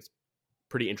 because I think it's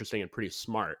pretty interesting and pretty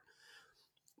smart.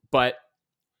 But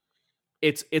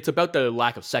it's about the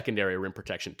lack of secondary rim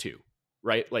protection too,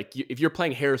 right? Like if you're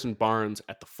playing Harrison Barnes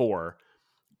at the 4,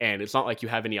 and it's not like you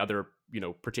have any other,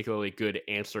 particularly good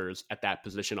answers at that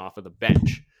position off of the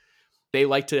bench, they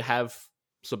like to have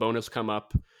Sabonis come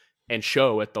up and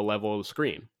show at the level of the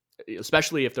screen,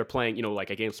 especially if they're playing, like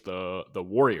against the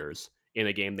Warriors in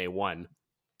a game they won.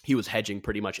 He was hedging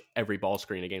pretty much every ball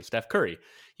screen against Steph Curry.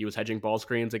 He was hedging ball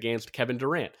screens against Kevin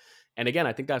Durant. And again,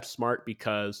 I think that's smart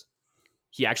because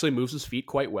he actually moves his feet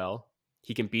quite well.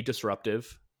 He can be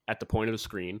disruptive at the point of the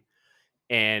screen,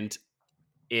 and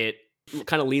it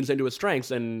kind of leans into his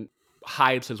strengths and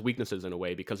hides his weaknesses in a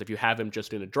way, because if you have him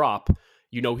just in a drop,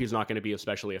 he's not going to be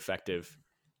especially effective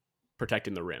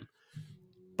protecting the rim.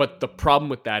 But the problem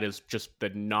with that is just the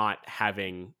not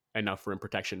having enough rim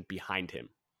protection behind him.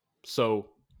 So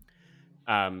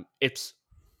they're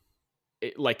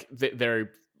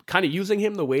kind of using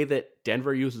him the way that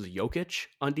Denver uses Jokic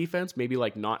on defense, maybe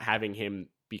like not having him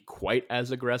be quite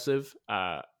as aggressive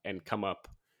and come up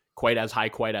quite as high,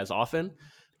 quite as often.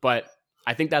 But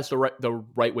I think that's the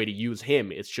right way to use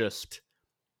him. It's just,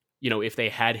 if they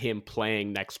had him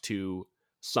playing next to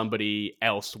somebody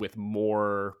else with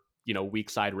more, weak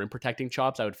side rim protecting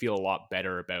chops, I would feel a lot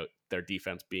better about their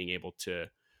defense being able to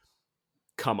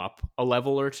come up a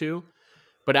level or two.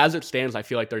 But as it stands, I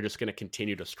feel like they're just going to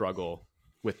continue to struggle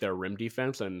with their rim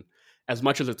defense. And as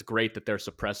much as it's great that they're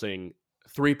suppressing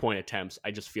 3-point attempts,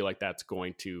 I just feel like that's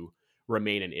going to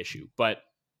remain an issue. But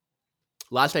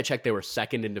last I checked, they were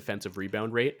second in defensive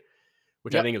rebound rate,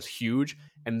 which I think is huge.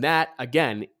 And that,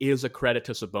 again, is a credit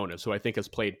to Sabonis, who I think has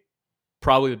played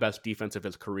probably the best defense of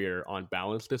his career on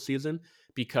balance this season.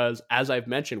 Because as I've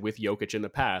mentioned with Jokic in the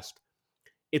past,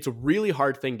 it's a really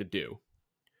hard thing to do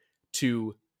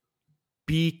to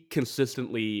be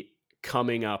consistently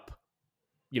coming up,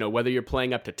 whether you're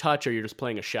playing up to touch or you're just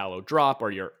playing a shallow drop or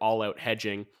you're all out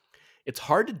hedging. It's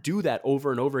hard to do that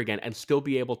over and over again and still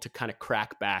be able to kind of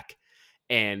crack back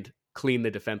and clean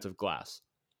the defensive glass.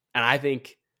 And I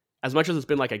think as much as it's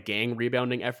been like a gang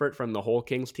rebounding effort from the whole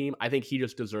Kings team, I think he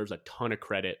just deserves a ton of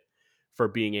credit for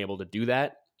being able to do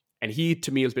that. And he,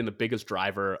 to me, has been the biggest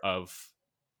driver of,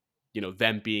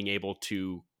 them being able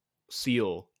to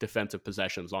seal defensive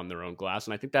possessions on their own glass.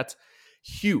 And I think that's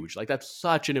huge. Like, that's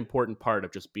such an important part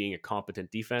of just being a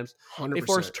competent defense. 100%. They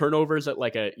force turnovers at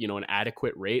like a, an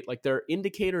adequate rate. Like, their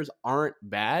indicators aren't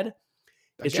bad.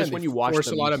 It's just when you watch force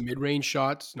them, a lot of mid-range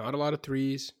shots, not a lot of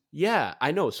threes. Yeah,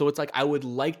 I know. So it's like, I would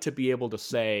like to be able to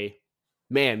say,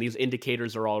 man, these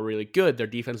indicators are all really good. Their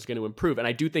defense is going to improve. And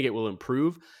I do think it will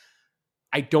improve.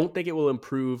 I don't think it will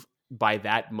improve by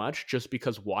that much, just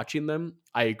because watching them,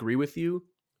 I agree with you,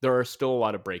 there are still a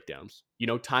lot of breakdowns.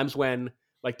 Times when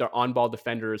like their on-ball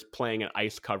defender is playing an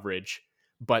ice coverage,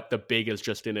 but the big is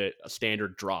just in a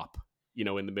standard drop, in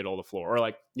the middle of the floor. Or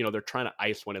like, they're trying to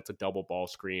ice when it's a double ball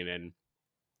screen and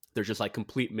there's just like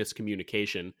complete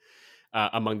miscommunication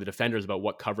among the defenders about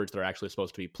what coverage they're actually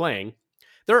supposed to be playing.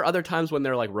 There are other times when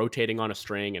they're like rotating on a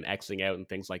string and Xing out and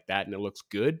things like that, and it looks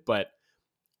good, but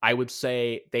I would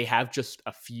say they have just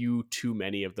a few too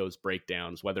many of those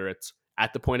breakdowns, whether it's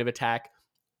at the point of attack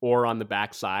or on the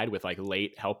backside with like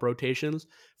late help rotations,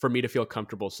 for me to feel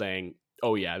comfortable saying,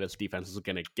 oh yeah, this defense is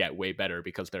going to get way better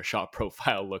because their shot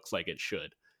profile looks like it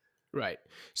should. Right.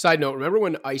 Side note, remember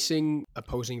when icing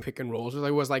opposing pick and rolls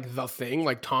was like the thing,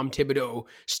 like Tom Thibodeau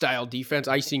style defense?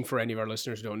 Icing, for any of our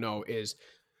listeners who don't know, is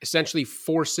essentially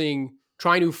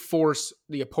trying to force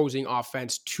the opposing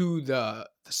offense to the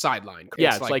sideline.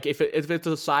 Yeah, it's like if it's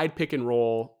a side pick and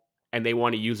roll and they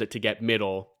want to use it to get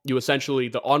middle, you essentially,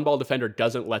 the on-ball defender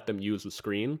doesn't let them use the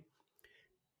screen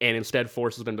and instead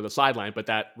forces them to the sideline, but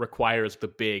that requires the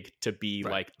big to be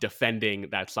like defending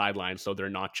that sideline so they're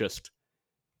not just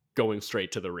going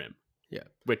straight to the rim. Yeah.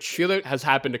 Which has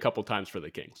happened a couple times for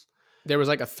the Kings. There was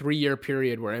like a 3-year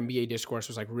period where NBA discourse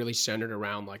was like really centered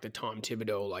around like the Tom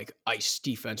Thibodeau like ice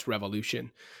defense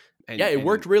revolution. And, it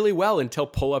worked really well until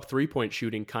pull-up 3-point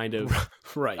shooting kind of...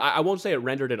 Right. I won't say it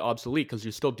rendered it obsolete because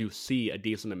you still do see a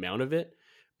decent amount of it,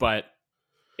 but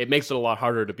it makes it a lot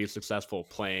harder to be successful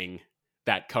playing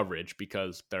that coverage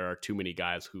because there are too many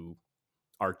guys who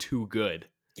are too good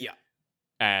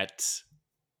at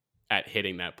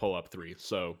hitting that pull-up 3.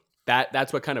 So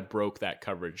that's what kind of broke that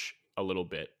coverage a little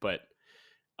bit, but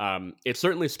it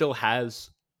certainly still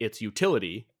has its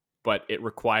utility, but it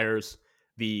requires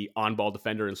the on-ball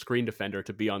defender and screen defender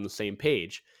to be on the same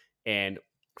page. And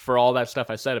for all that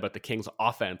stuff I said about the Kings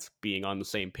offense being on the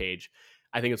same page,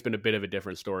 I think it's been a bit of a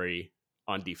different story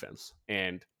on defense.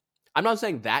 And I'm not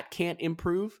saying that can't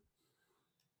improve,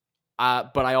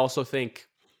 but I also think,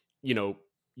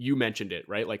 you mentioned it,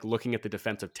 right? Like looking at the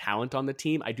defensive talent on the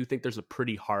team, I do think there's a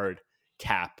pretty hard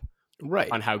cap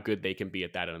on how good they can be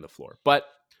at that end of the floor. But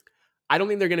I don't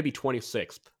think they're going to be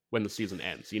 26th when the season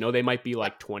ends. They might be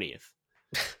like 20th.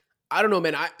 I don't know,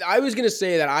 man. I was going to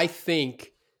say that I think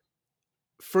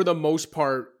for the most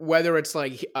part, whether it's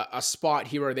like a spot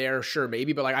here or there, sure,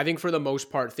 maybe. But like, I think for the most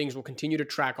part, things will continue to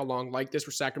track along like this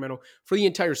for Sacramento for the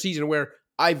entire season, where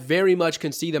I very much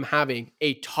can see them having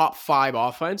a top 5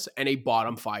 offense and a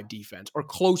bottom 5 defense, or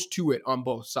close to it on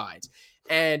both sides.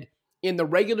 And in the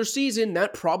regular season,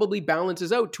 that probably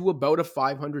balances out to about a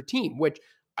 500 team, which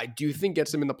I do think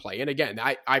gets them in the play. And again,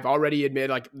 I've already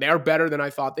admitted, like, they're better than I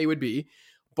thought they would be.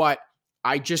 But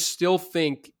I just still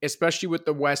think, especially with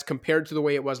the West compared to the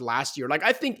way it was last year, like,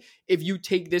 I think if you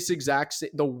take this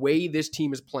the way this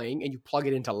team is playing and you plug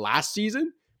it into last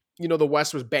season, the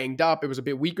West was banged up. It was a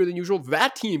bit weaker than usual.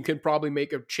 That team can probably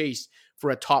make a chase for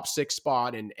a top 6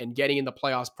 spot and getting in the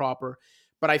playoffs proper.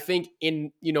 But I think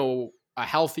in, a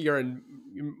healthier and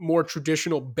more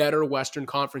traditional, better Western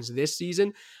Conference this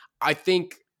season, I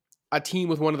think a team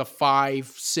with one of the 5,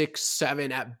 6,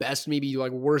 7 at best, maybe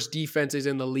like worst defenses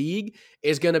in the league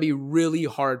is going to be really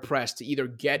hard pressed to either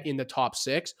get in the top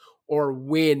 6 or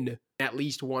win at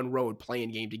least one road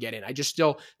playing game to get in. I just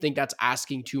still think that's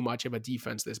asking too much of a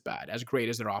defense this bad, as great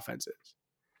as their offense is.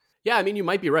 Yeah, I mean, you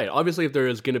might be right. Obviously, if there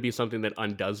is going to be something that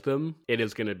undoes them, it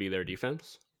is going to be their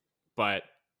defense. But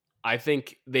I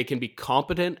think they can be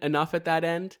competent enough at that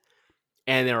end,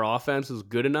 and their offense is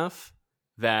good enough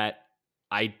that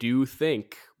I do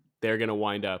think they're going to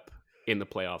wind up in the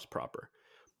playoffs proper.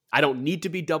 I don't need to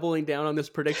be doubling down on this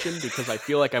prediction because I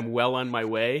feel like I'm well on my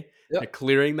way to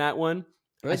clearing that one.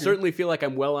 I certainly feel like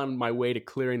I'm well on my way to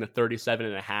clearing the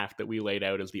 37.5 that we laid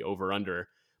out as the over-under,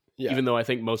 even though I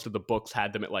think most of the books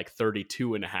had them at like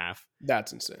 32.5.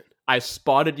 That's insane. I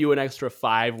spotted you an extra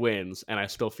 5 wins, and I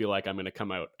still feel like I'm going to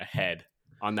come out ahead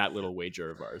on that little wager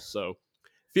of ours. So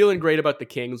feeling great about the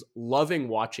Kings, loving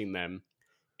watching them.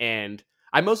 And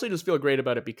I mostly just feel great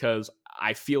about it because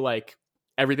I feel like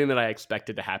everything that I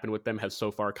expected to happen with them has so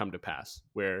far come to pass,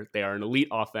 where they are an elite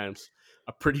offense,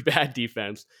 a pretty bad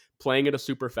defense, playing at a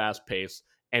super fast pace,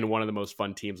 and one of the most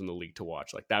fun teams in the league to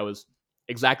watch. Like, that was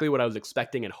exactly what I was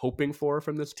expecting and hoping for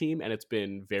from this team, and it's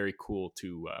been very cool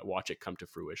to watch it come to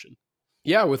fruition.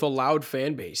 Yeah, with a loud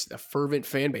fan base, a fervent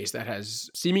fan base that has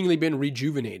seemingly been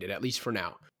rejuvenated, at least for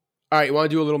now. All right, you want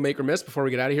to do a little make or miss before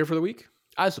we get out of here for the week?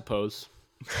 I suppose.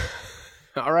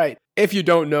 All right. If you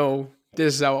don't know,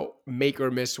 this is how make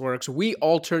or miss works. We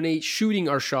alternate shooting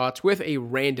our shots with a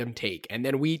random take, and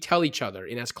then we tell each other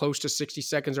in as close to 60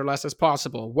 seconds or less as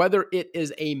possible whether it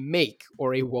is a make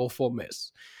or a woeful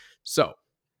miss. So,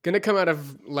 going to come out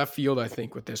of left field, I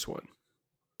think, with this one.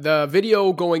 The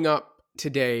video going up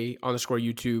today on the Score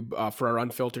YouTube for our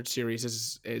Unfiltered series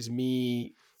is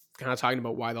me kind of talking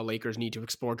about why the Lakers need to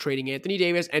explore trading Anthony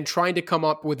Davis and trying to come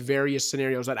up with various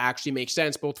scenarios that actually make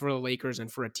sense, both for the Lakers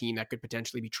and for a team that could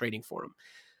potentially be trading for him.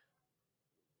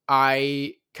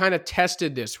 I kind of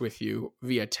tested this with you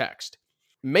via text.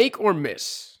 Make or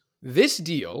miss, this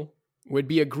deal would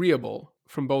be agreeable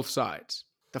from both sides.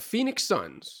 The Phoenix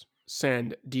Suns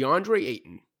send DeAndre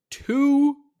Ayton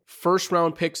 2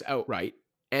 first-round picks outright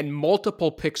and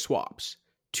multiple pick swaps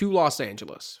to Los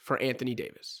Angeles for Anthony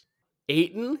Davis.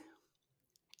 Ayton,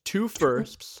 2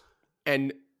 firsts,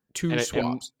 and 2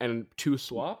 swaps. And 2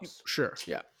 swaps? Sure,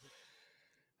 yeah.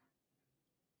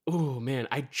 Oh, man,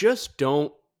 I just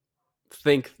don't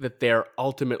think that they're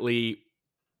ultimately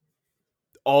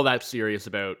all that serious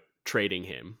about trading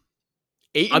him.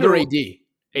 Ayton or AD?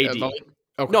 AD.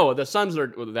 Okay. No, the Suns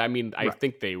are, I mean, I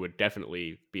think they would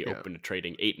definitely be open to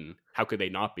trading Ayton. How could they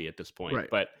not be at this point? Right.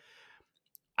 But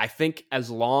I think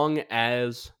as long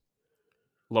as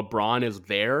LeBron is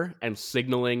there and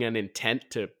signaling an intent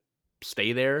to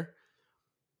stay there,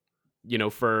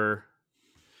 for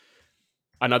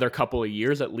another couple of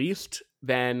years at least,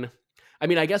 then, I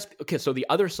mean, I guess, okay, so the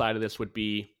other side of this would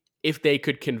be if they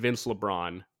could convince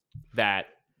LeBron that,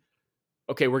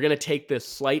 okay, we're going to take this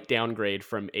slight downgrade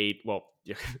from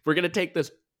we're going to take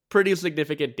this pretty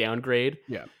significant downgrade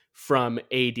from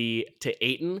AD to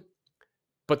Ayton,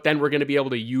 but then we're going to be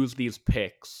able to use these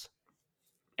picks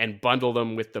and bundle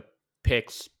them with the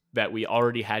picks that we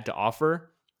already had to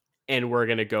offer, and we're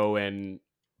going to go and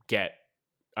get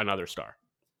another star.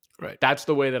 Right. That's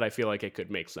the way that I feel like it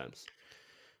could make sense.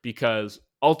 Because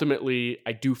ultimately,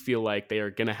 I do feel like they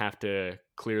are going to have to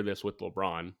clear this with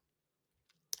LeBron.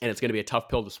 and it's going to be a tough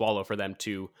pill to swallow for them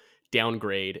to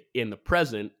downgrade in the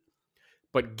present.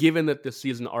 But given that this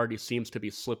season already seems to be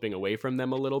slipping away from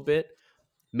them a little bit,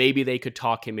 maybe they could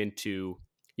talk him into,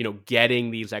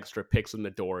 getting these extra picks in the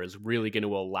door is really going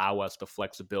to allow us the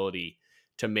flexibility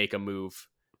to make a move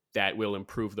that will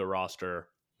improve the roster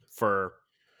for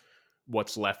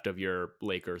what's left of your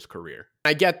Lakers career.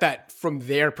 I get that from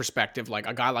their perspective, like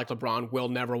a guy like LeBron will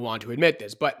never want to admit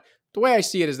this, but the way I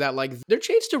see it is that like their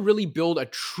chance to really build a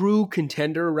true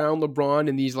contender around LeBron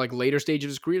in these like later stages of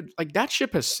his career, like that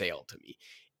ship has sailed to me.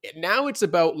 Now it's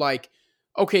about like,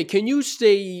 okay, can you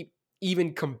stay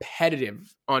even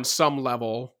competitive on some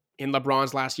level in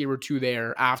LeBron's last year or two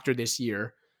there after this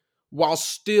year, while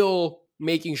still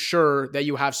making sure that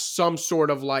you have some sort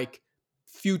of like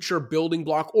future building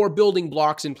block or building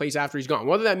blocks in place after he's gone,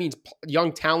 whether that means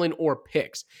young talent or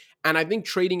picks. And I think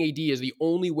trading AD is the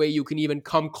only way you can even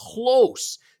come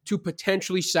close to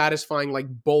potentially satisfying like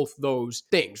both those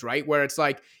things, right? Where it's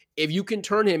like, if you can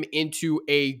turn him into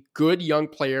a good young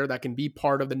player that can be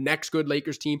part of the next good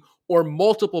Lakers team or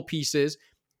multiple pieces,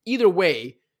 either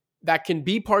way, that can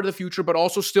be part of the future, but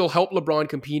also still help LeBron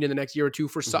compete in the next year or two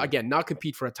for, again, not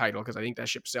compete for a title because I think that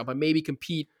ship sailed, but maybe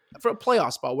compete for a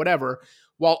playoff spot, whatever,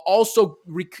 while also,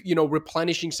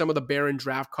 replenishing some of the barren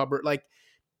draft cupboard. Like,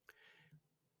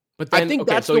 but then, I think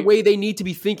that's the way they need to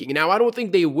be thinking. Now, I don't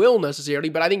think they will necessarily,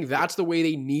 but I think that's the way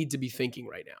they need to be thinking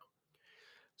right now.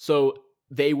 So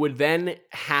they would then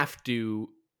have to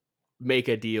make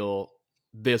a deal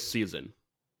this season,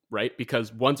 right?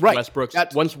 Because once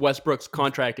Westbrook's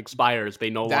contract expires, they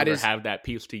no longer have that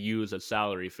piece to use as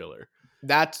salary filler.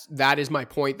 That is my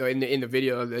point, though, in the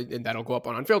video that'll go up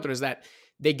on Unfiltered, is that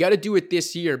they got to do it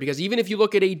this year, because even if you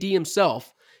look at AD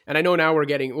himself, and I know now we're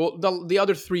getting, the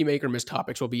other three make or miss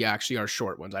topics will be actually our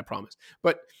short ones, I promise.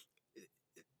 But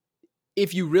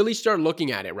if you really start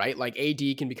looking at it, right, like AD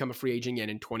can become a free agent again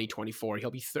in 2024.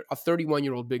 He'll be a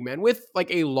 31-year-old big man with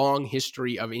like a long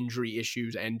history of injury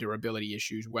issues and durability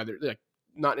issues, whether, like,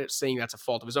 not saying that's a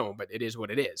fault of his own, but it is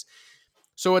what it is.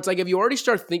 So it's like, if you already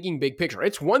start thinking big picture,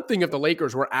 it's one thing if the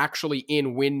Lakers were actually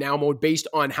in win now mode based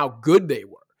on how good they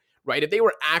were, right? If they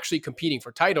were actually competing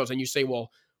for titles and you say,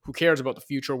 well, who cares about the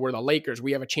future? We're the Lakers.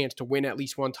 We have a chance to win at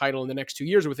least one title in the next 2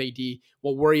 years with AD.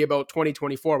 We'll worry about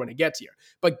 2024 when it gets here.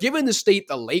 But given the state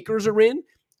the Lakers are in,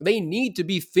 they need to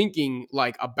be thinking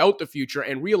like about the future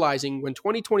and realizing when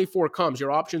 2024 comes,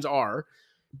 your options are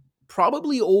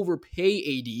probably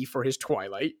overpay AD for his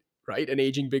twilight, right? An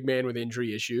aging big man with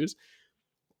injury issues.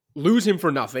 Lose him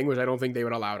for nothing, which I don't think they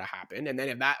would allow to happen. And then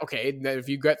if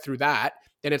you get through that,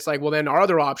 then it's like, well, then our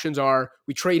other options are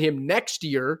we trade him next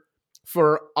year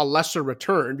for a lesser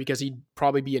return because he'd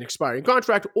probably be an expiring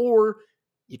contract, or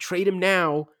you trade him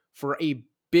now for a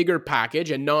bigger package,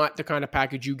 and not the kind of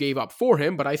package you gave up for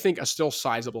him, but I think a still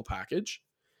sizable package.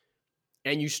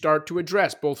 And you start to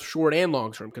address both short and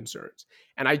long-term concerns.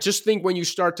 And I just think when you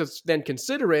start to then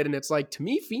consider it, and it's like, to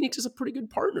me, Phoenix is a pretty good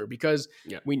partner, because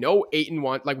we know Ayton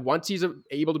once he's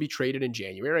able to be traded in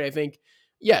January, I think,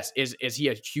 yes, is he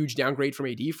a huge downgrade from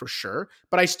AD? For sure.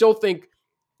 But I still think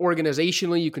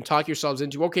organizationally, you can talk yourselves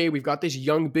into, okay, we've got this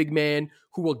young big man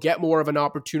who will get more of an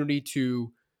opportunity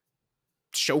to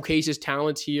showcase his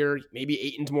talents here. Maybe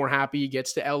Ayton's more happy,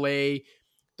 gets to LA.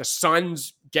 The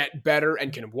Suns get better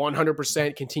and can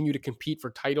 100% continue to compete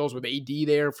for titles with AD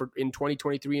there in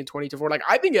 2023 and 2024. Like,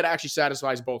 I think it actually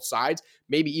satisfies both sides,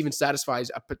 maybe even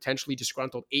satisfies a potentially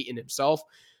disgruntled Ayton himself.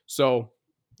 So,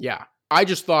 yeah, I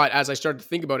just thought, as I started to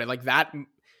think about it, like that,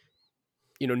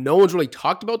 no one's really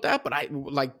talked about that, but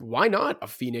why not a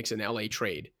Phoenix and LA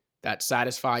trade that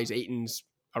satisfies Ayton's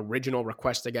original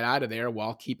request to get out of there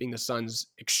while keeping the Suns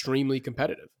extremely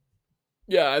competitive?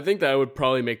 Yeah, I think that would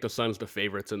probably make the Suns the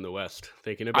favorites in the West,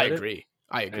 thinking about it. I agree.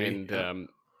 And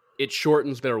it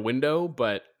shortens their window,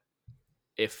 but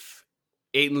if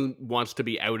Ayton wants to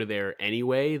be out of there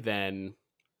anyway, then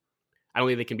I don't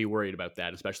think they can be worried about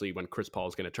that, especially when Chris Paul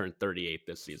is going to turn 38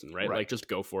 this season, right? Like, just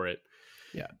go for it.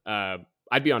 Yeah.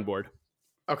 I'd be on board.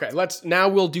 Okay,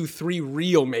 we'll do 3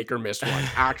 real make or miss ones,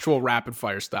 actual rapid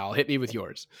fire style. Hit me with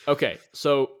yours. Okay,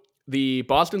 so the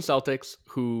Boston Celtics,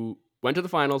 who went to the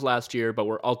finals last year, but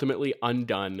were ultimately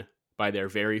undone by their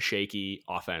very shaky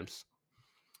offense,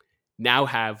 now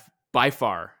have by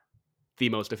far the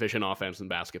most efficient offense in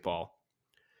basketball.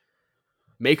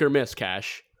 Make or miss,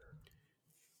 Cash.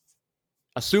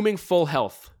 Assuming full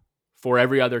health for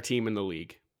every other team in the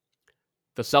league,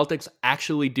 the Celtics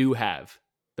actually do have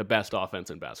the best offense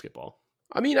in basketball.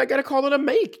 I mean, I got to call it a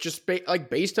make, just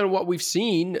based on what we've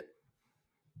seen.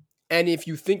 And if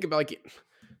you think about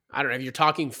I don't know, if you're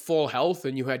talking full health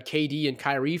and you had KD and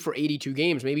Kyrie for 82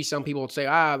 games, maybe some people would say,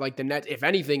 like the Nets, if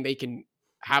anything, they can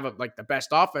have like the best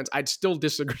offense. I'd still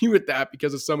disagree with that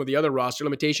because of some of the other roster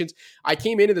limitations. I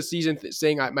came into the season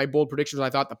saying my bold prediction was I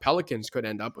thought the Pelicans could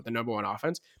end up with the number one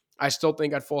offense. I still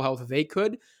think at full health they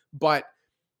could, but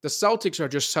the Celtics are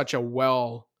just such a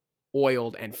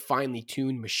well-oiled and finely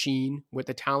tuned machine with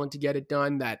the talent to get it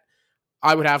done that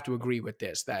I would have to agree with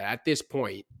this, that at this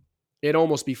point, it'd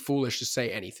almost be foolish to say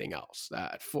anything else.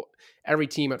 That every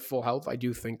team at full health, I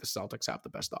do think the Celtics have the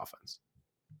best offense.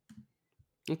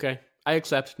 Okay, I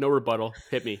accept. No rebuttal.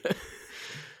 Hit me.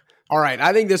 All right,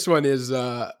 I think this one is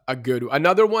a good one.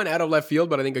 Another one out of left field,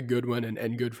 but I think a good one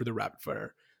and good for the rapid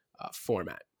fire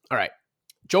format. All right,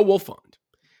 Joe Wolfond.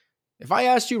 If I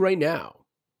asked you right now,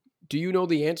 do you know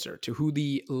the answer to who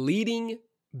the leading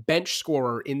bench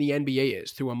scorer in the NBA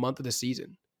is through a month of the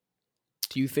season?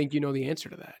 Do you think you know the answer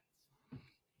to that?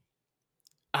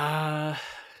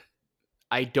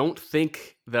 I don't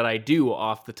think that I do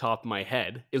off the top of my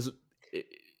head. Is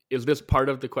this part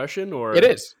of the question, or It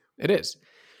is.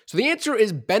 So the answer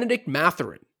is Benedict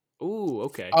Mathurin. Ooh,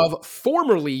 okay. Of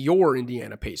formerly your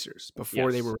Indiana Pacers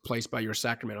before they were Yes. replaced by your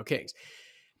Sacramento Kings.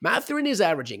 Mathurin is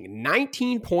averaging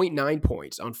 19.9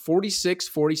 points on 46,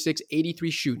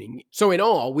 83 shooting. So in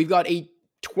all, we've got a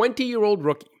 20-year-old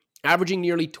rookie averaging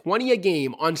nearly 20 a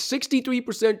game on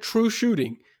 63% true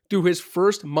shooting through his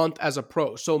first month as a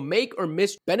pro. So make or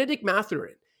miss, Benedict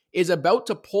Mathurin is about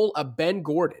to pull a Ben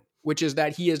Gordon, which is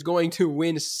that he is going to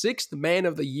win 6th Man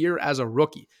of the Year as a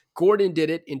rookie. Gordon did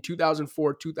it in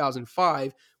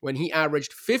 2004-2005 when he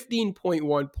averaged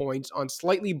 15.1 points on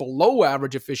slightly below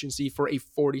average efficiency for a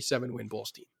 47-win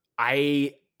Bulls team.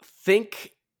 I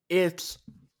think it's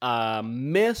a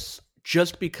miss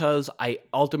just because I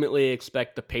ultimately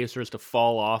expect the Pacers to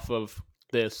fall off of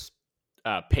this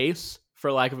pace,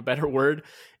 for lack of a better word,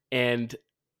 and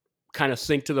kind of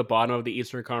sink to the bottom of the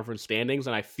Eastern Conference standings.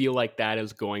 And I feel like that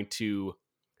is going to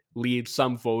lead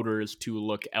some voters to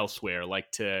look elsewhere, like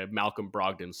to Malcolm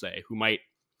Brogdon, say, who might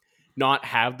not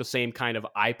have the same kind of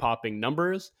eye-popping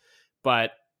numbers,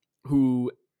 but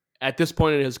who at this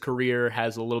point in his career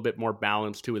has a little bit more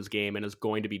balance to his game and is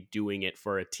going to be doing it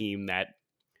for a team that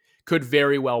could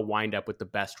very well wind up with the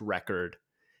best record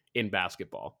in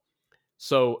basketball.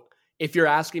 So if you're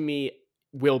asking me,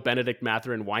 will Benedict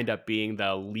Mathurin wind up being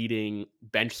the leading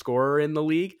bench scorer in the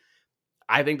league?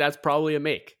 I think that's probably a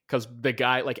make, because the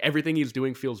guy, like, everything he's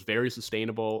doing feels very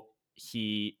sustainable.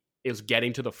 He is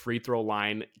getting to the free throw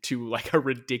line to like a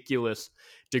ridiculous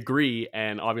degree.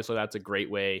 And obviously that's a great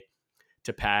way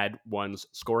to pad one's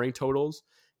scoring totals.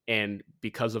 And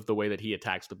because of the way that he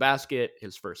attacks the basket,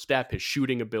 his first step, his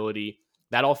shooting ability,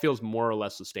 that all feels more or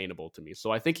less sustainable to me.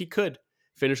 So I think he could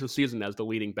finish the season as the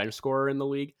leading bench scorer in the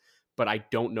league, but I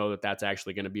don't know that that's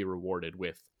actually going to be rewarded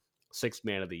with 6th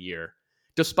Man of the Year,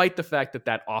 despite the fact that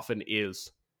that often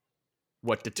is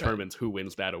what determines who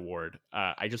wins that award.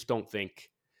 I just don't think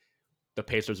the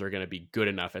Pacers are going to be good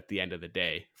enough at the end of the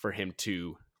day for him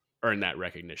to earn that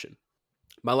recognition.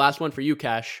 My last one for you,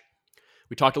 Cash.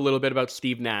 We talked a little bit about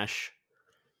Steve Nash,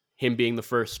 him being the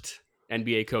first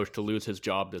NBA coach to lose his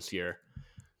job this year.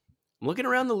 I'm looking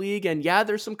around the league, and yeah,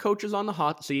 there's some coaches on the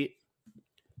hot seat,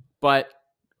 but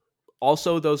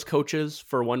also those coaches,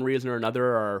 for one reason or another,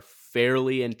 are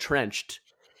fairly entrenched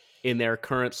in their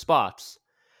current spots.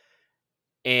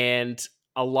 And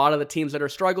a lot of the teams that are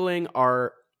struggling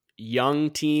are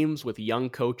young teams with young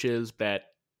coaches that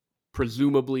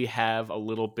presumably have a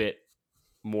little bit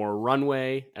more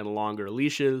runway and longer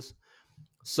leashes.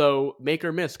 So make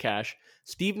or miss, Cash,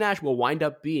 Steve Nash will wind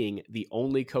up being the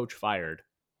only coach fired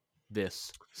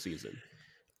this season.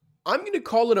 I'm going to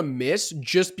call it a miss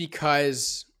just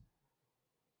because,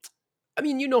 I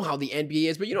mean, you know how the NBA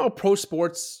is, but you know how pro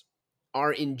sports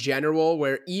are in general,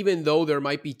 where even though there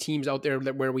might be teams out there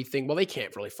where we think, well, they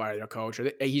can't really fire their coach,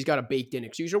 or he's got a baked in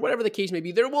excuse, or whatever the case may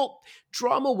be,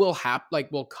 drama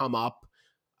will come up.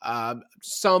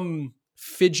 Some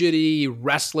fidgety,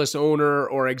 restless owner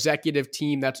or executive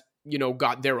team that's,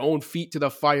 got their own feet to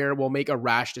the fire will make a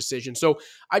rash decision. So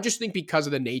I just think because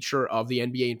of the nature of the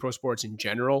NBA and pro sports in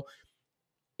general,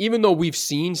 even though we've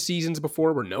seen seasons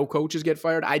before where no coaches get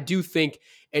fired, I do think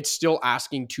it's still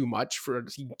asking too much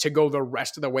to go the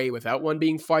rest of the way without one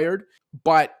being fired.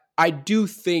 But I do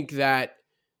think that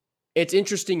it's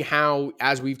interesting how,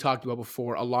 as we've talked about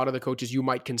before, a lot of the coaches you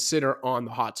might consider on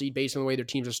the hot seat based on the way their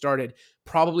teams have started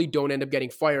probably don't end up getting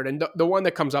fired. And the one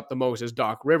that comes up the most is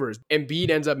Doc Rivers. Embiid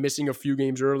ends up missing a few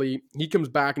games early. He comes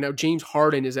back. Now James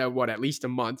Harden is at at least a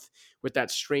month with that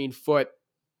strained foot.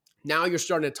 Now you're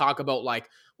starting to talk about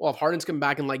if Harden's coming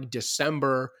back in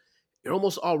December, you're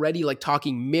almost already like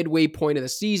talking midway point of the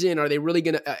season. Are they really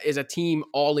going to, is a team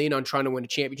all in on trying to win a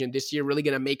championship this year, really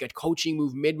going to make a coaching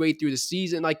move midway through the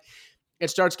season? Like, it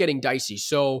starts getting dicey.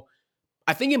 So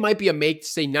I think it might be a make to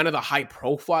say none of the high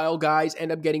profile guys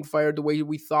end up getting fired the way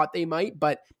we thought they might,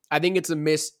 but I think it's a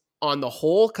miss on the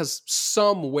whole, because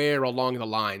somewhere along the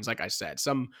lines, like I said,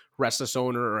 some restless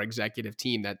owner or executive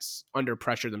team that's under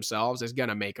pressure themselves is going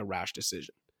to make a rash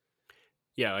decision.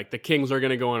 Yeah, like the Kings are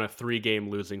going to go on a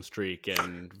 3-game losing streak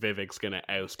and Vivek's going to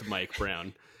oust Mike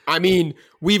Brown. I mean,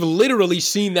 we've literally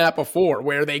seen that before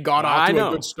where they got off to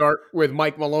a good start with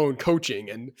Mike Malone coaching.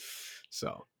 And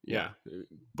so, yeah.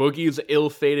 Boogie's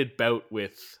ill-fated bout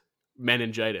with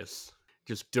meningitis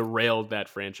just derailed that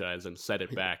franchise and set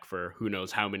it back for who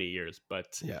knows how many years.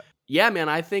 But yeah, man,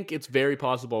 I think it's very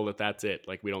possible that that's it.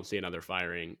 Like, we don't see another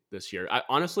firing this year.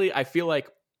 I feel like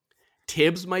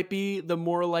Tibbs might be the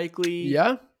more likely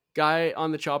guy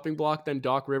on the chopping block than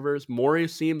Doc Rivers. Morey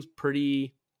seems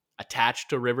pretty attached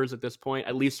to Rivers at this point,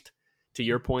 at least to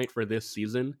your point for this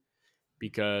season,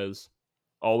 because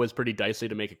always pretty dicey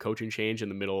to make a coaching change in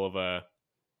the middle of a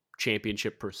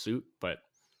championship pursuit. But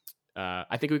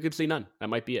I think we could see none. That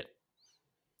might be it.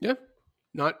 Yeah,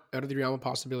 not out of the realm of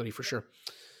possibility for sure.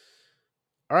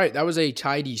 All right, that was a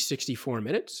tidy 64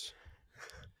 minutes.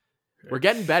 We're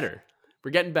getting better.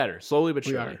 We're getting better, slowly but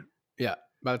surely. Yeah.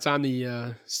 By the time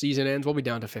the season ends, we'll be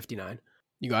down to 59.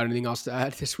 You got anything else to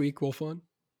add this week, Wolfon?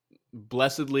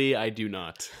 Blessedly, I do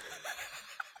not.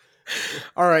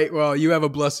 All right. Well, you have a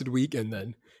blessed weekend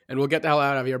then, and we'll get the hell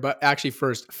out of here. But actually,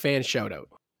 first, fan shout out.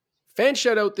 Fan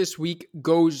shout out this week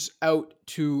goes out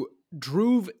to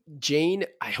Dhruv Jain.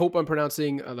 I hope I'm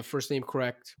pronouncing the first name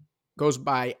correct. Goes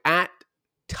by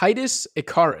 @Titus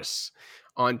Icarus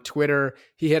on Twitter.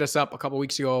 He hit us up a couple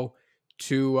weeks ago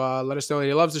to let us know that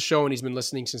he loves the show and he's been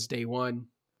listening since day one.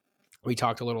 We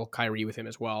talked a little Kyrie with him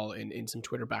as well in some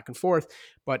Twitter back and forth.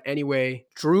 But anyway,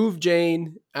 Dhruv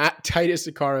Jain @Titus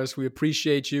Icarus, we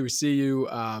appreciate you. We see you.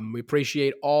 We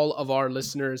appreciate all of our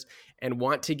listeners and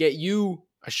want to get you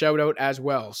a shout out as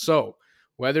well. So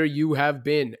whether you have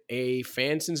been a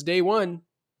fan since day one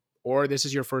or this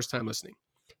is your first time listening,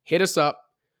 hit us up.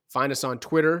 Find us on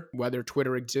Twitter, whether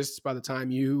Twitter exists by the time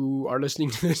you are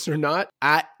listening to this or not,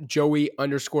 @Joey_YOU,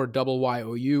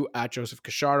 @Joseph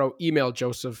Cacharo. Email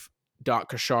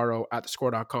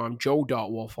joseph.cacharo@thescore.com,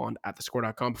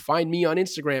 joe.wolfond@thescore.com. Find me on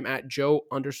Instagram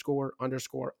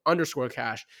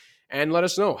 @Joe____cash. And let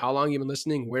us know how long you've been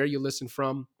listening, where you listen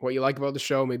from, what you like about the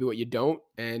show, maybe what you don't.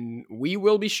 And we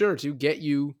will be sure to get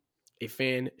you a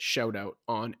fan shout out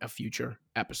on a future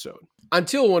episode.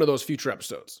 Until one of those future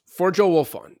episodes, for Joe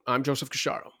Wolfond, I'm Joseph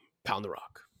Cacharo. Pound the rock.